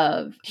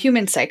 of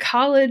human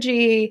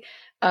psychology,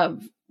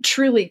 of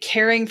truly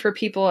caring for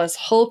people as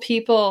whole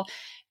people.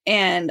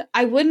 And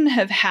I wouldn't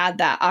have had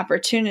that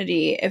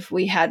opportunity if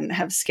we hadn't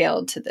have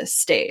scaled to this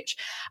stage.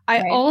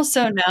 I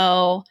also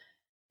know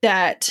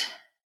that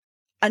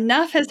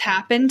enough has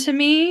happened to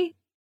me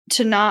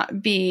to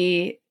not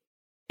be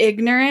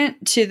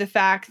ignorant to the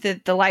fact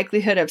that the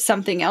likelihood of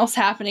something else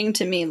happening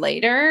to me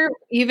later,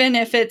 even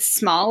if it's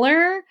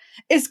smaller,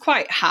 is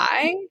quite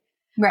high.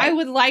 Right. I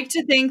would like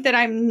to think that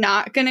I'm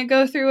not going to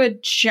go through a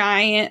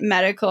giant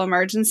medical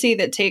emergency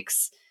that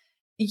takes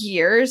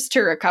years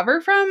to recover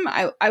from.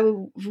 I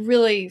would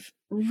really,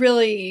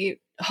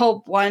 really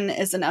hope one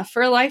is enough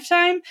for a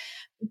lifetime.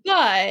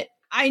 But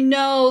I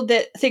know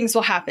that things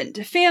will happen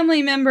to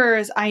family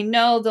members. I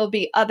know there'll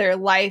be other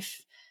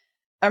life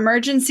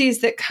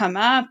emergencies that come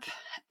up.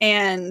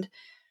 And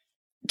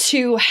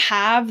to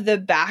have the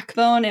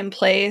backbone in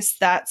place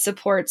that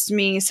supports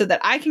me so that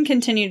I can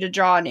continue to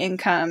draw an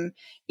income,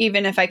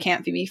 even if I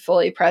can't be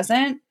fully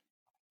present,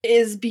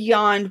 is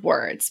beyond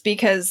words.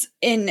 Because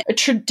in a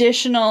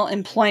traditional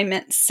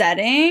employment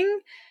setting,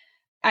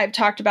 I've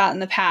talked about in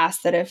the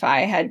past that if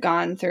I had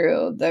gone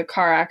through the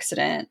car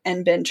accident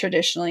and been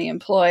traditionally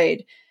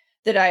employed,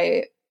 that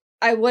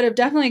I would have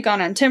definitely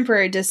gone on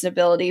temporary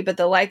disability, but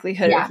the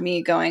likelihood of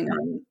me going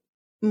on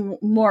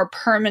more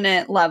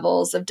permanent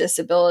levels of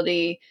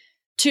disability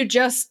to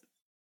just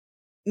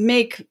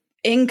make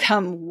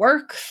income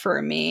work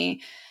for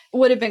me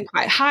would have been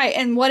quite high.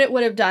 And what it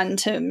would have done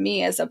to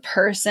me as a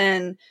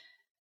person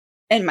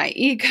and my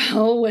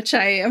ego, which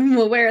I am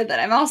aware that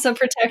I'm also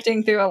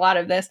protecting through a lot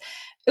of this,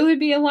 it would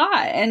be a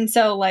lot. And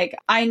so like,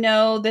 I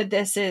know that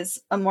this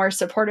is a more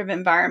supportive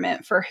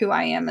environment for who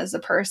I am as a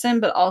person,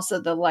 but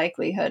also the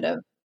likelihood of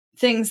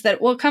things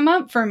that will come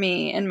up for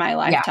me in my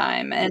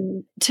lifetime.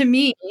 And to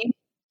me,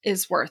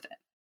 is worth it.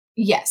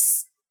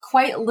 Yes.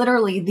 Quite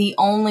literally, the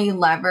only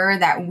lever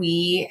that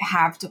we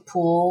have to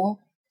pull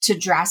to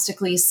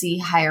drastically see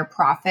higher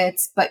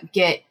profits, but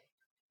get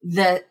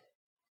the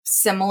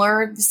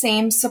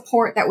same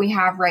support that we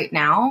have right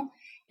now,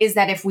 is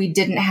that if we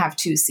didn't have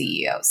two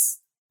CEOs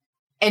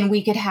and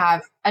we could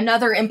have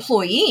another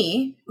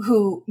employee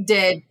who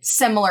did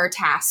similar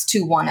tasks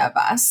to one of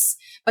us,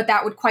 but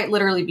that would quite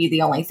literally be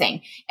the only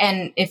thing.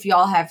 And if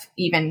y'all have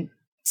even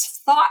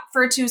thought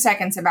for 2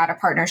 seconds about a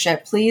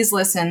partnership, please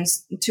listen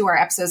to our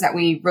episodes that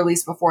we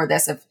released before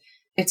this.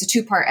 It's a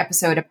 2-part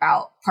episode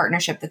about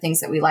partnership, the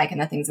things that we like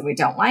and the things that we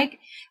don't like.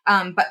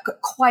 But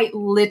quite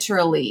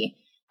literally,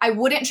 I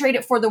wouldn't trade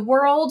it for the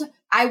world.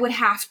 I would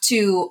have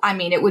to,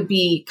 it would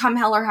be come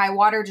hell or high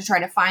water to try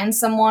to find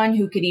someone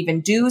who could even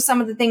do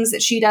some of the things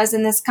that she does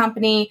in this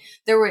company.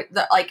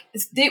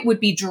 It would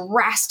be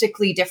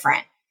drastically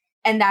different.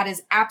 And that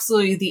is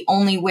absolutely the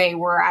only way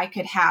where I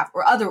could have,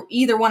 or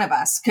either one of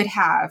us could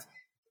have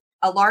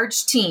a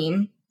large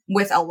team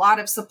with a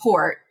lot of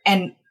support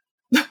and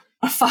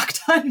a fuck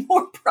ton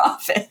more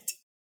profit.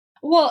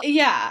 Well,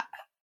 yeah.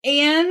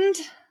 And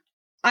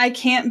I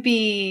can't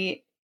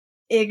be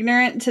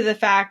ignorant to the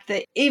fact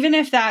that even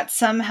if that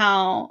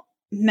somehow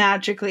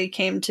magically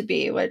came to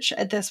be, which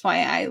at this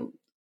point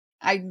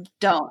I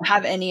don't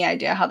have any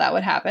idea how that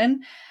would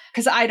happen,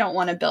 because I don't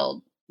want to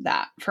build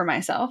that for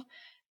myself.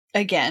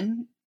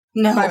 Again,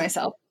 by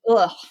myself.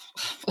 Ugh.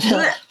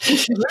 No,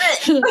 thank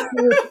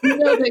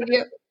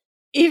you.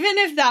 Even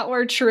if that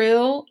were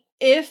true,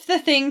 if the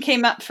thing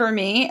came up for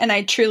me and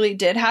I truly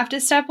did have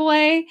to step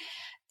away,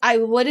 I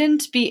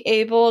wouldn't be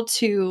able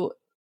to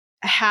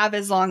have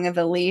as long of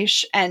a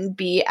leash and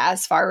be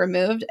as far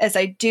removed as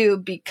I do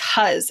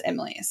because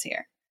Emily is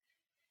here.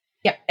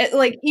 Yeah.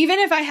 Even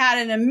if I had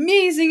an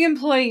amazing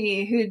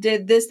employee who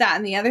did this, that,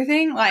 and the other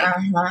thing,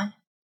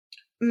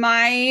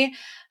 my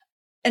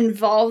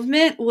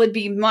involvement would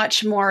be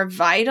much more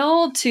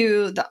vital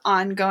to the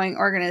ongoing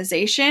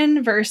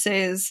organization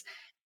versus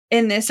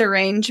in this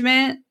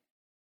arrangement.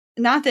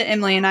 Not that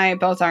Emily and I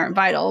both aren't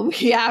vital.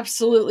 We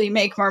absolutely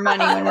make more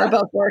money when we're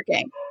both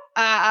working.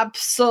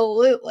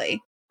 Absolutely.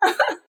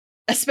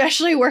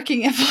 Especially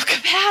working at full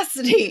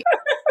capacity.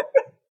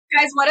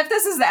 Guys, what if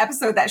this is the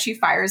episode that she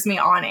fires me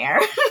on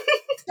air?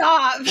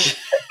 Stop.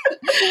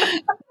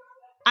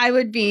 I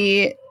would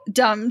be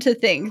dumb to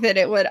think that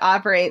it would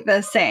operate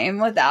the same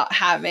without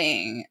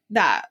having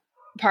that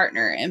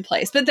partner in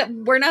place. But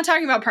we're not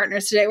talking about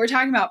partners today. We're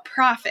talking about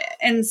profit.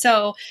 And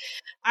so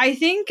I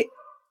think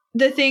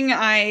the thing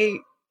I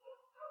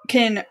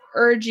can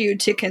urge you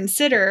to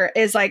consider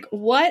is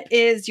what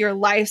is your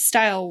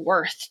lifestyle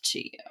worth to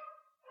you?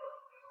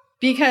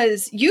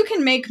 Because you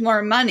can make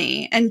more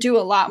money and do a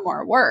lot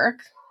more work,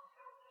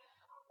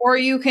 or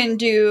you can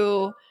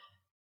do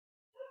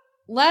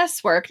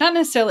less work, not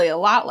necessarily a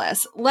lot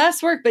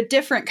less work, but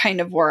different kind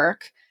of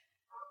work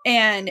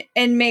and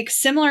make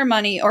similar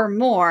money or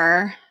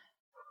more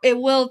it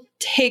will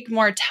take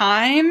more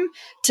time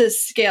to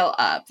scale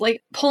up.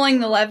 Like pulling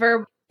the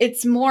lever,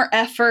 it's more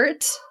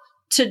effort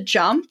to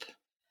jump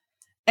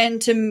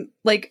and to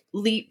like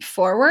leap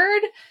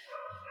forward,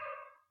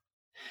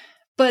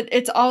 but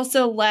it's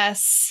also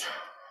less,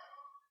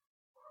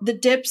 the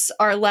dips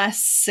are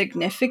less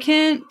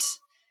significant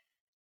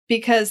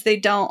because they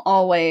don't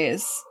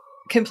always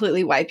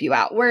completely wipe you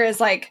out. Whereas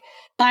like,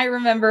 I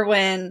remember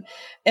when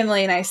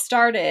Emily and I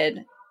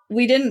started,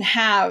 we didn't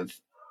have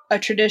a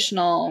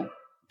traditional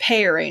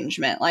pay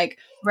arrangement. Like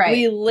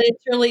we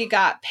literally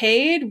got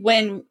paid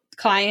when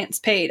clients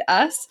paid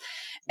us.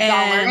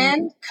 Dollar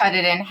in, cut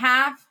it in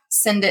half,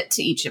 send it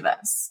to each of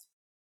us.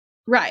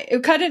 Right.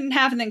 It cut it in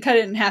half and then cut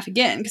it in half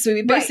again. Because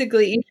we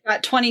basically each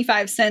got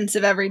 25 cents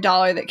of every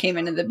dollar that came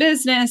into the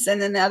business.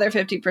 And then the other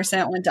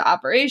 50% went to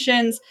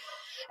operations.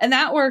 And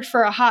that worked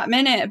for a hot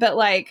minute. But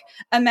like,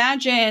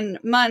 imagine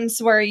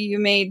months where you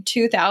made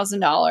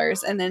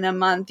 $2,000 and then a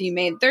month you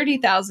made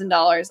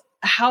 $30,000.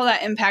 How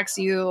that impacts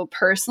you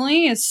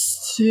personally is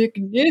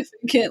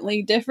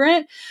significantly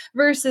different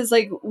versus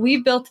like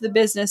we've built the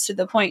business to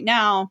the point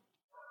now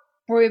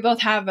where we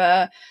both have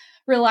a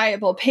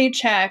reliable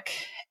paycheck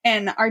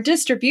and our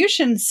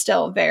distributions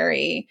still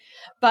vary,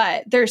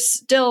 but there's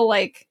still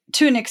like,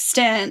 to an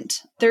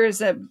extent,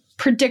 there's a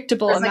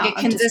predictable amount, like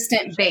a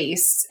consistent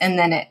base, and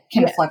then it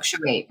can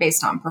fluctuate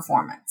based on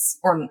performance,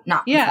 or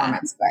not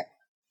performance, but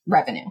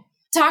revenue.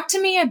 Talk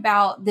to me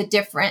about the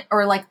different,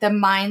 or like the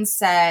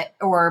mindset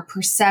or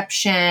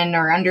perception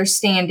or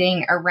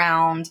understanding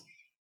around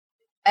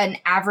an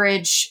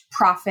average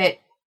profit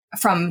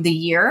from the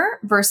year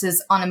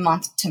versus on a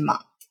month to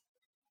month,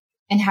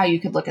 and how you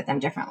could look at them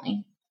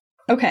differently.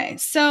 Okay.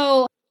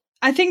 So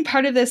I think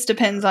part of this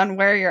depends on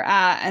where you're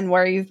at and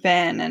where you've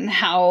been and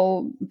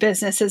how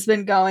business has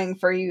been going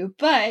for you.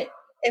 But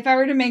if I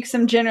were to make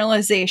some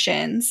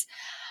generalizations,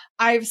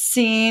 I've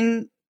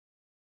seen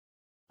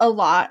a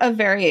lot of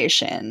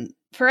variation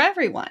for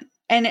everyone.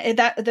 And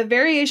that the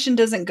variation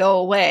doesn't go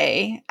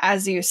away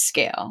as you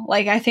scale.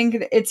 Like, I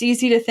think it's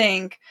easy to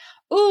think,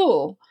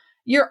 ooh,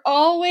 you're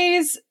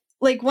always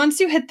like, once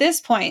you hit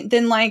this point,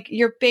 then like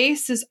your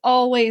base is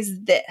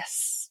always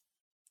this.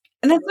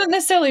 And that's not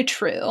necessarily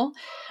true.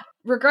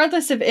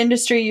 Regardless of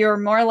industry, you're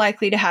more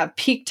likely to have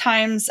peak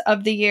times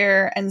of the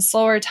year and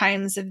slower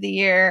times of the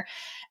year,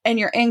 and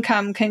your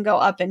income can go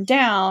up and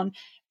down.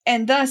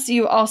 And thus,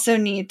 you also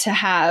need to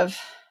have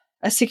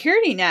a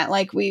security net.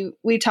 Like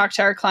we talk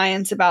to our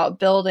clients about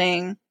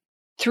building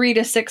 3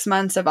 to 6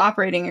 months of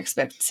operating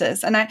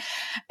expenses.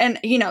 And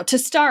you know, to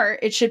start,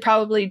 it should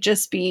probably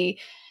just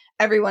be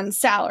everyone's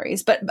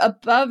salaries. But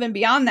above and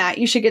beyond that,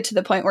 you should get to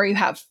the point where you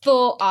have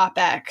full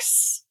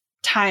OpEx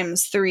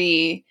times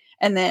 3.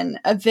 And then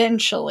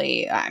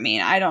eventually, I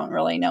mean, I don't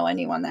really know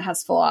anyone that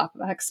has full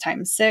OpEx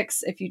times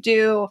 6. If you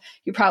do,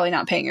 you're probably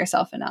not paying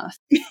yourself enough.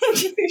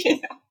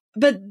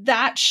 But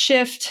that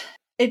shift,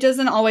 it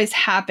doesn't always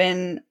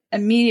happen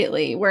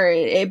immediately where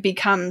it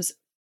becomes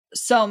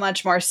so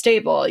much more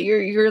stable.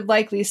 You're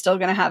likely still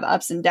going to have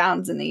ups and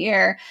downs in the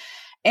year.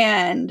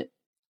 And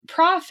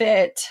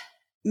profit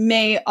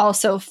may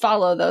also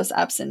follow those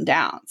ups and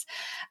downs.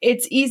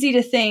 It's easy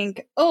to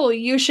think, oh,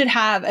 you should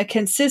have a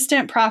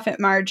consistent profit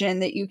margin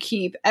that you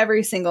keep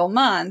every single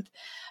month.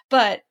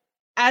 But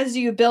as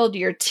you build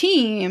your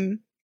team,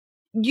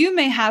 you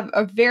may have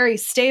a very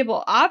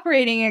stable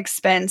operating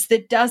expense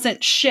that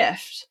doesn't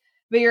shift,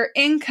 but your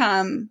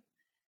income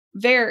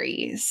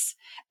varies.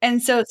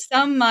 And so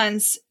some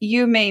months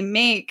you may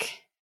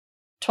make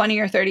 20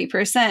 or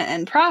 30%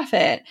 in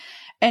profit,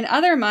 and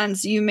other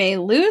months you may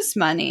lose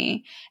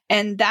money.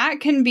 And that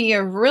can be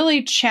a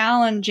really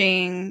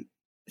challenging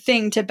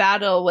thing to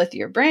battle with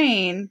your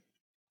brain.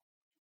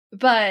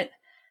 But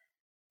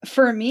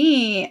for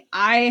me,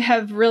 I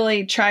have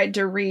really tried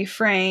to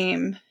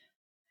reframe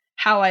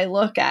how I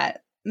look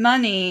at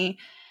money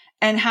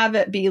and have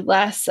it be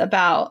less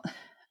about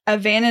a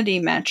vanity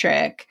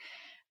metric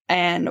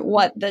and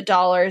what the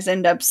dollars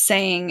end up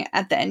saying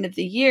at the end of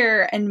the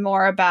year, and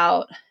more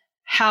about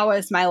how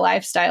has my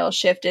lifestyle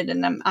shifted,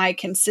 and am I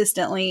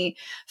consistently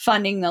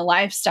funding the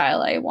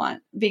lifestyle I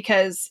want?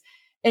 Because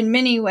in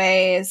many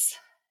ways,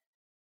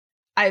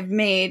 I've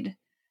made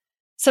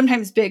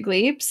sometimes big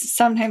leaps,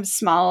 sometimes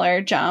smaller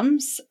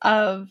jumps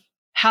of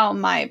how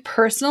my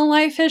personal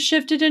life has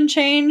shifted and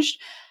changed.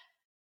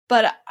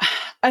 But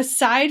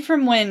aside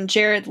from when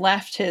Jared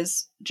left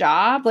his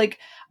job, like,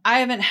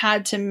 I haven't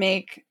had to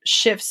make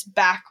shifts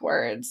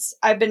backwards.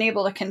 I've been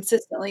able to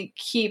consistently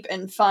keep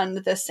and fund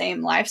the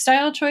same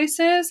lifestyle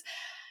choices.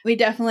 We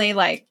definitely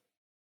like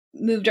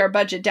moved our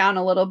budget down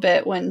a little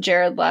bit when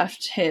Jared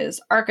left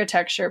his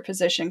architecture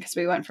position, because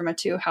we went from a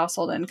 2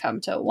 household income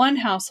to a 1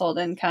 household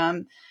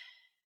income.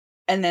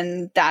 And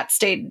then that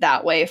stayed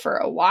that way for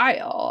a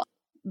while.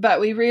 But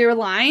we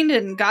realigned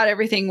and got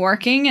everything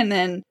working, and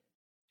then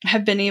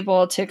have been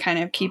able to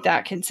kind of keep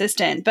that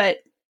consistent. But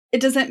it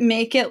doesn't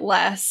make it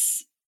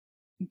less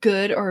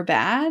good or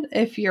bad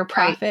if your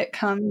profit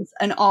comes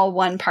in all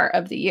one part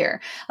of the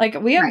year. Like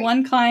we have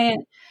one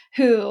client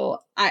who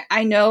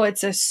I know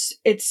it's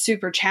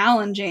super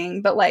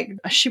challenging, but like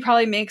she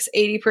probably makes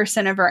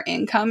 80% of her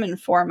income in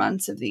 4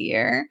 months of the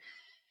year.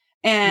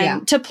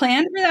 And to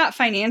plan for that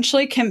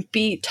financially can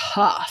be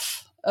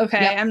tough.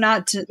 Okay. Yep. I'm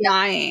not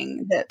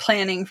denying that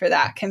planning for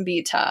that can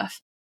be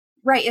tough.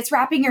 Right. It's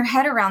wrapping your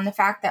head around the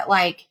fact that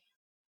like,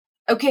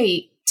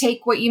 okay,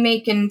 take what you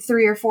make in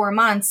 3 or 4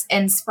 months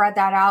and spread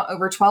that out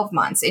over 12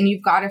 months. And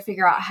you've got to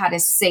figure out how to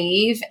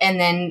save and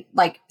then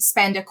like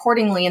spend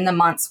accordingly in the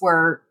months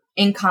where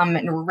income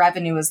and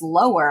revenue is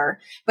lower,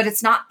 but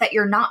it's not that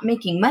you're not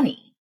making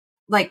money.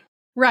 Like,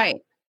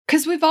 right.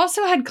 Because we've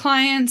also had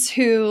clients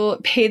who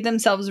paid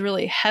themselves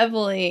really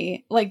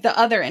heavily, like the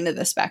other end of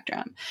the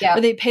spectrum, where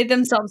they paid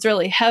themselves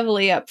really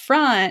heavily up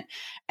front.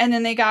 And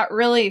then they got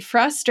really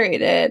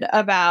frustrated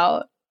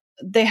about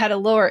they had a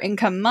lower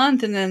income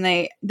month and then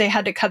they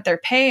had to cut their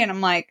pay. And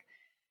I'm like,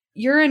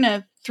 you're in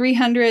a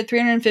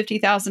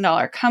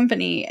 $350,000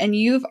 company and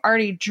you've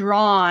already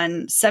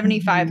drawn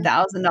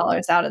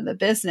 $75,000 out of the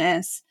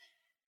business.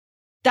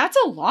 That's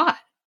a lot.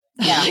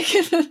 Yeah.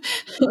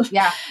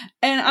 Yeah.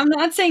 And I'm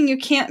not saying you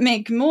can't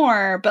make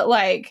more, but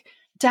like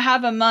to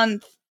have a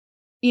month,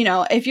 you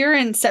know, if you're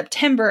in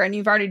September and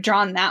you've already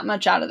drawn that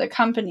much out of the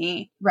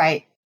company,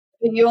 right?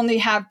 But you only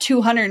have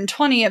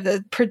 220 of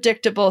the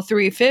predictable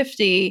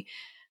 350,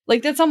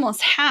 like that's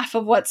almost half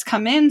of what's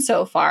come in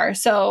so far.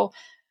 So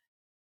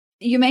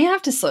you may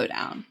have to slow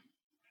down.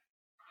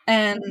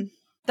 And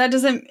that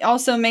doesn't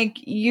also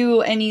make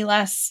you any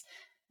less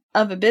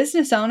of a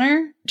business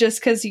owner just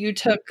because you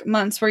took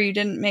months where you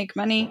didn't make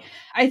money.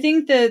 I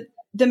think that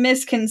the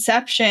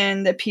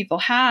misconception that people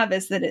have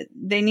is that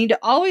they need to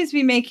always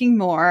be making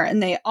more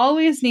and they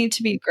always need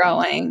to be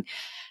growing.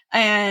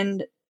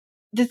 And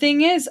the thing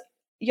is,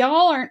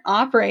 y'all aren't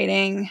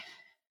operating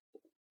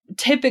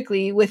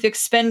typically with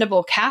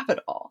expendable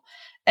capital.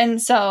 And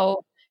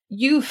so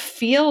you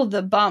feel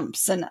the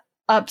bumps and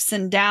ups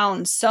and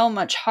downs so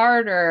much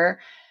harder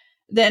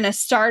than a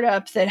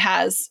startup that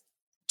has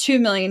 $2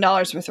 million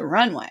worth of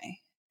runway.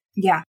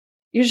 Yeah.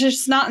 You're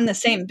just not in the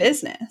same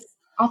business.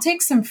 I'll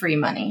take some free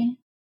money.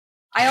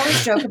 I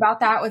always joke about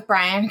that with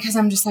Brian because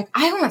I'm just like,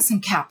 I want some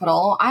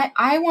capital.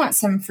 I want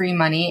some free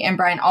money. And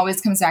Brian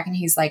always comes back and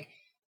he's like,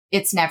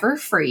 it's never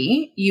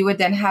free. You would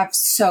then have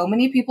so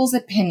many people's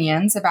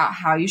opinions about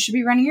how you should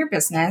be running your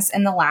business.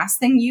 And the last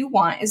thing you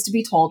want is to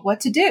be told what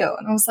to do.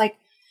 And I was like,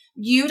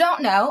 you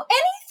don't know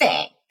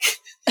anything.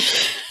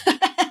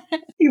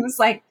 He was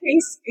like,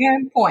 case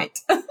and point.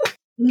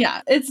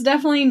 Yeah, it's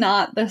definitely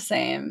not the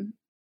same.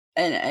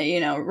 And, you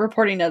know,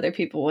 reporting to other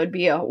people would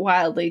be a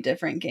wildly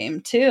different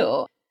game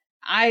too.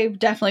 I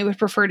definitely would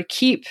prefer to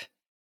keep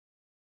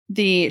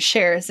the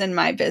shares in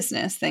my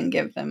business than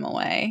give them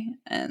away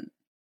and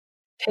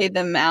pay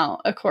them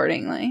out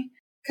accordingly.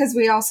 Because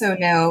we also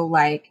know,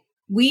 like,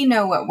 we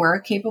know what we're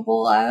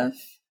capable of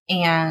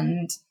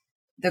and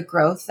the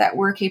growth that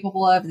we're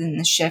capable of and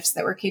the shifts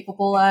that we're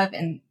capable of.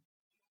 And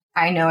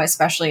I know,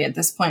 especially at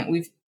this point,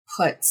 we've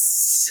put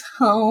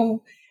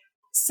so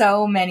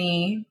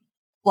many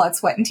blood,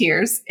 sweat, and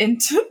tears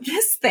into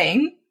this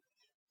thing.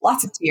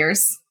 Lots of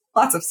tears,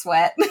 lots of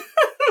sweat.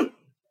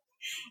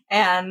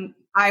 And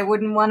I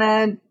wouldn't want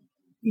to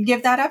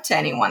give that up to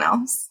anyone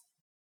else.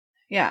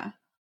 Yeah.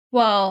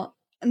 Well,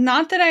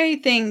 not that I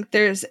think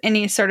there's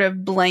any sort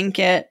of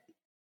blanket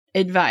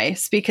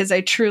advice, because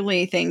I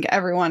truly think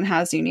everyone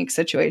has unique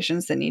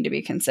situations that need to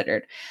be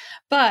considered.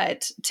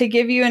 But to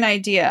give you an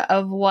idea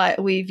of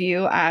what we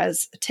view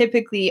as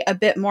typically a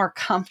bit more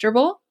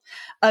comfortable,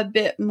 a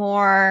bit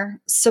more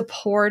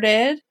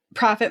supported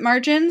profit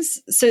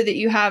margins so that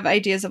you have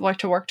ideas of what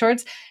to work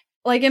towards.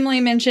 Like Emily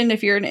mentioned,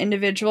 if you're an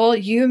individual,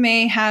 you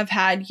may have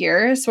had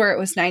years where it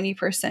was 90%,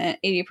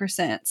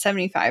 80%,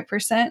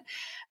 75%.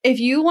 If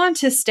you want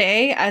to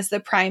stay as the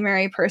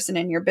primary person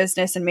in your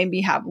business and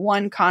maybe have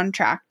one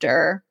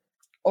contractor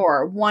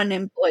or one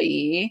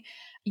employee,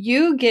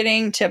 you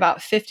getting to about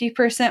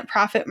 50%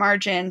 profit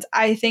margins,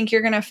 I think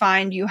you're going to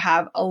find you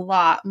have a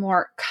lot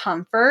more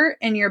comfort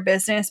in your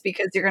business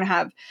because you're going to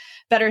have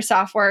better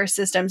software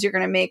systems. You're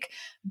going to make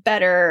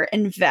better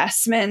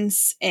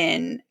investments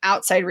in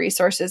outside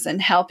resources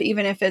and help,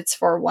 even if it's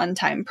for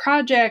one-time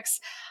projects.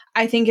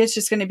 I think it's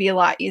just going to be a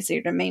lot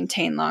easier to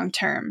maintain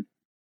long-term.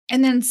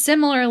 And then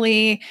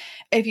similarly,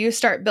 if you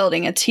start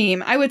building a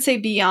team, I would say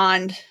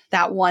beyond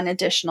that one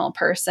additional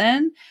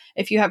person,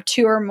 if you have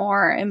 2 or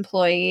more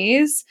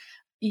employees,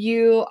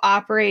 you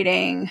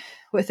operating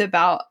with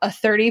about a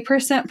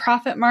 30%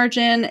 profit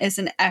margin is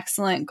an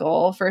excellent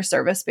goal for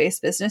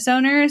service-based business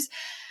owners.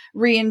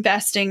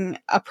 Reinvesting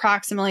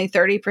approximately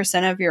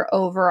 30% of your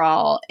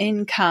overall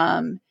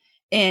income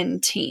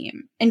in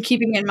team. And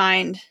keeping in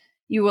mind,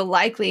 you will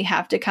likely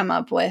have to come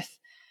up with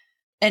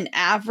an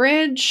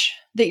average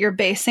that you're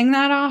basing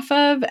that off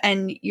of,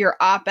 and your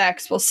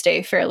OPEX will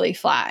stay fairly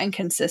flat and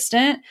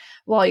consistent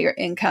while your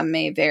income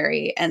may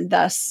vary and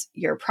thus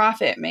your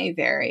profit may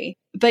vary.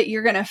 But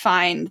you're going to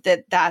find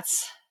that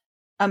that's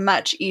a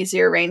much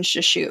easier range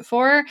to shoot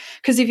for,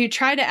 because if you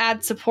try to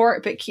add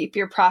support but keep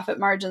your profit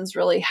margins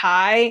really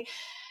high,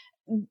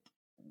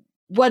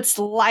 what's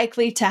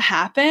likely to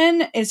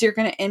happen is you're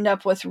going to end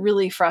up with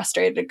really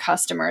frustrated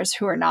customers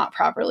who are not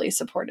properly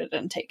supported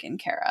and taken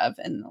care of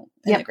in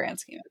the grand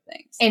scheme of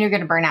things. And you're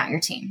going to burn out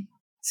your team.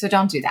 So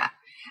don't do that.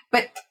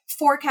 But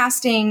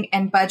forecasting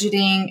and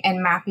budgeting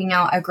and mapping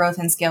out a growth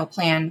and scale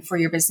plan for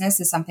your business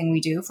is something we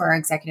do for our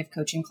executive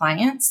coaching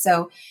clients.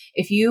 So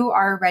if you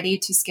are ready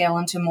to scale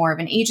into more of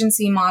an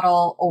agency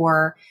model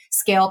or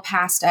scale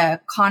past a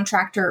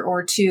contractor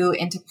or two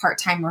into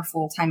part-time or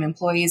full-time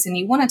employees, and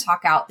you want to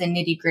talk out the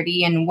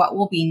nitty-gritty and what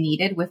will be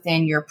needed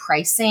within your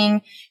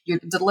pricing, your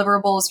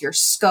deliverables, your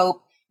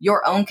scope,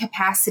 your own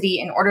capacity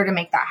in order to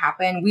make that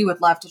happen, we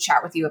would love to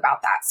chat with you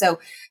about that. So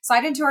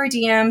slide into our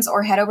DMs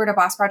or head over to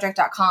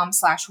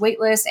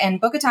bossproject.com/waitlist and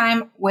book a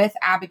time with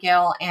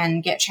Abigail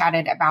and get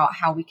chatted about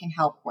how we can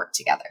help work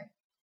together.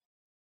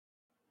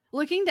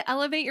 Looking to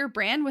elevate your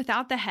brand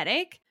without the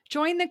headache?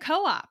 Join the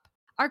Co-op,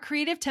 our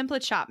creative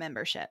template shop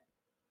membership.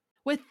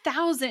 With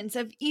thousands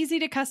of easy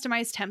to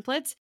customize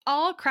templates,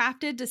 all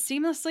crafted to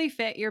seamlessly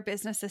fit your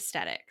business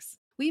aesthetics,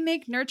 we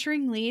make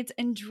nurturing leads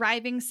and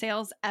driving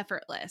sales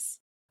effortless.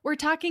 We're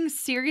talking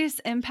serious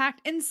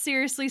impact and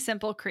seriously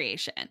simple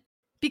creation.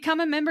 Become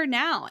a member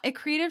now at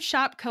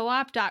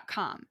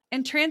creativeshopcoop.com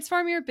and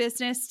transform your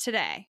business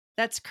today.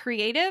 That's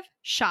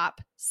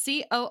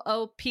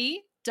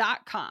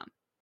creativeshopcoop.com.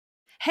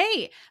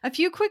 Hey, a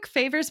few quick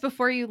favors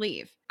before you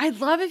leave.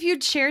 I'd love if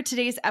you'd share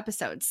today's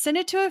episode, send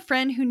it to a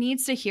friend who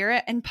needs to hear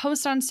it, and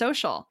post on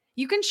social.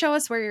 You can show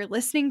us where you're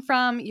listening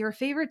from, your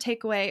favorite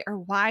takeaway, or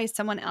why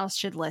someone else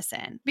should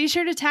listen. Be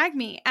sure to tag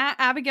me at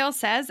Abigail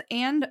Says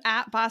and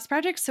at Boss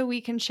Project so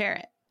we can share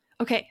it.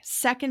 Okay,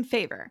 second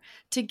favor.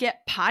 To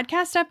get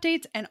podcast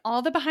updates and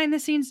all the behind the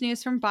scenes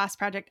news from Boss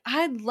Project,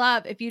 I'd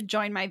love if you'd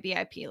join my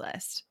VIP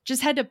list.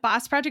 Just head to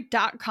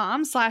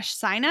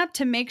bossproject.com/sign up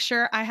to make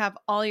sure I have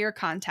all your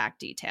contact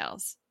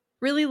details.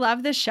 Really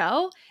love the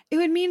show? It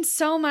would mean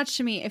so much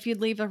to me if you'd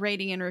leave a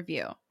rating and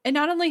review. It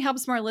not only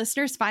helps more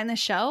listeners find the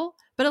show,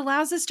 but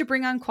allows us to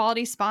bring on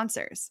quality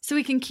sponsors so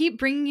we can keep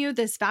bringing you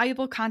this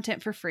valuable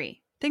content for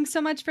free. Thanks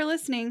so much for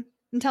listening.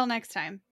 Until next time.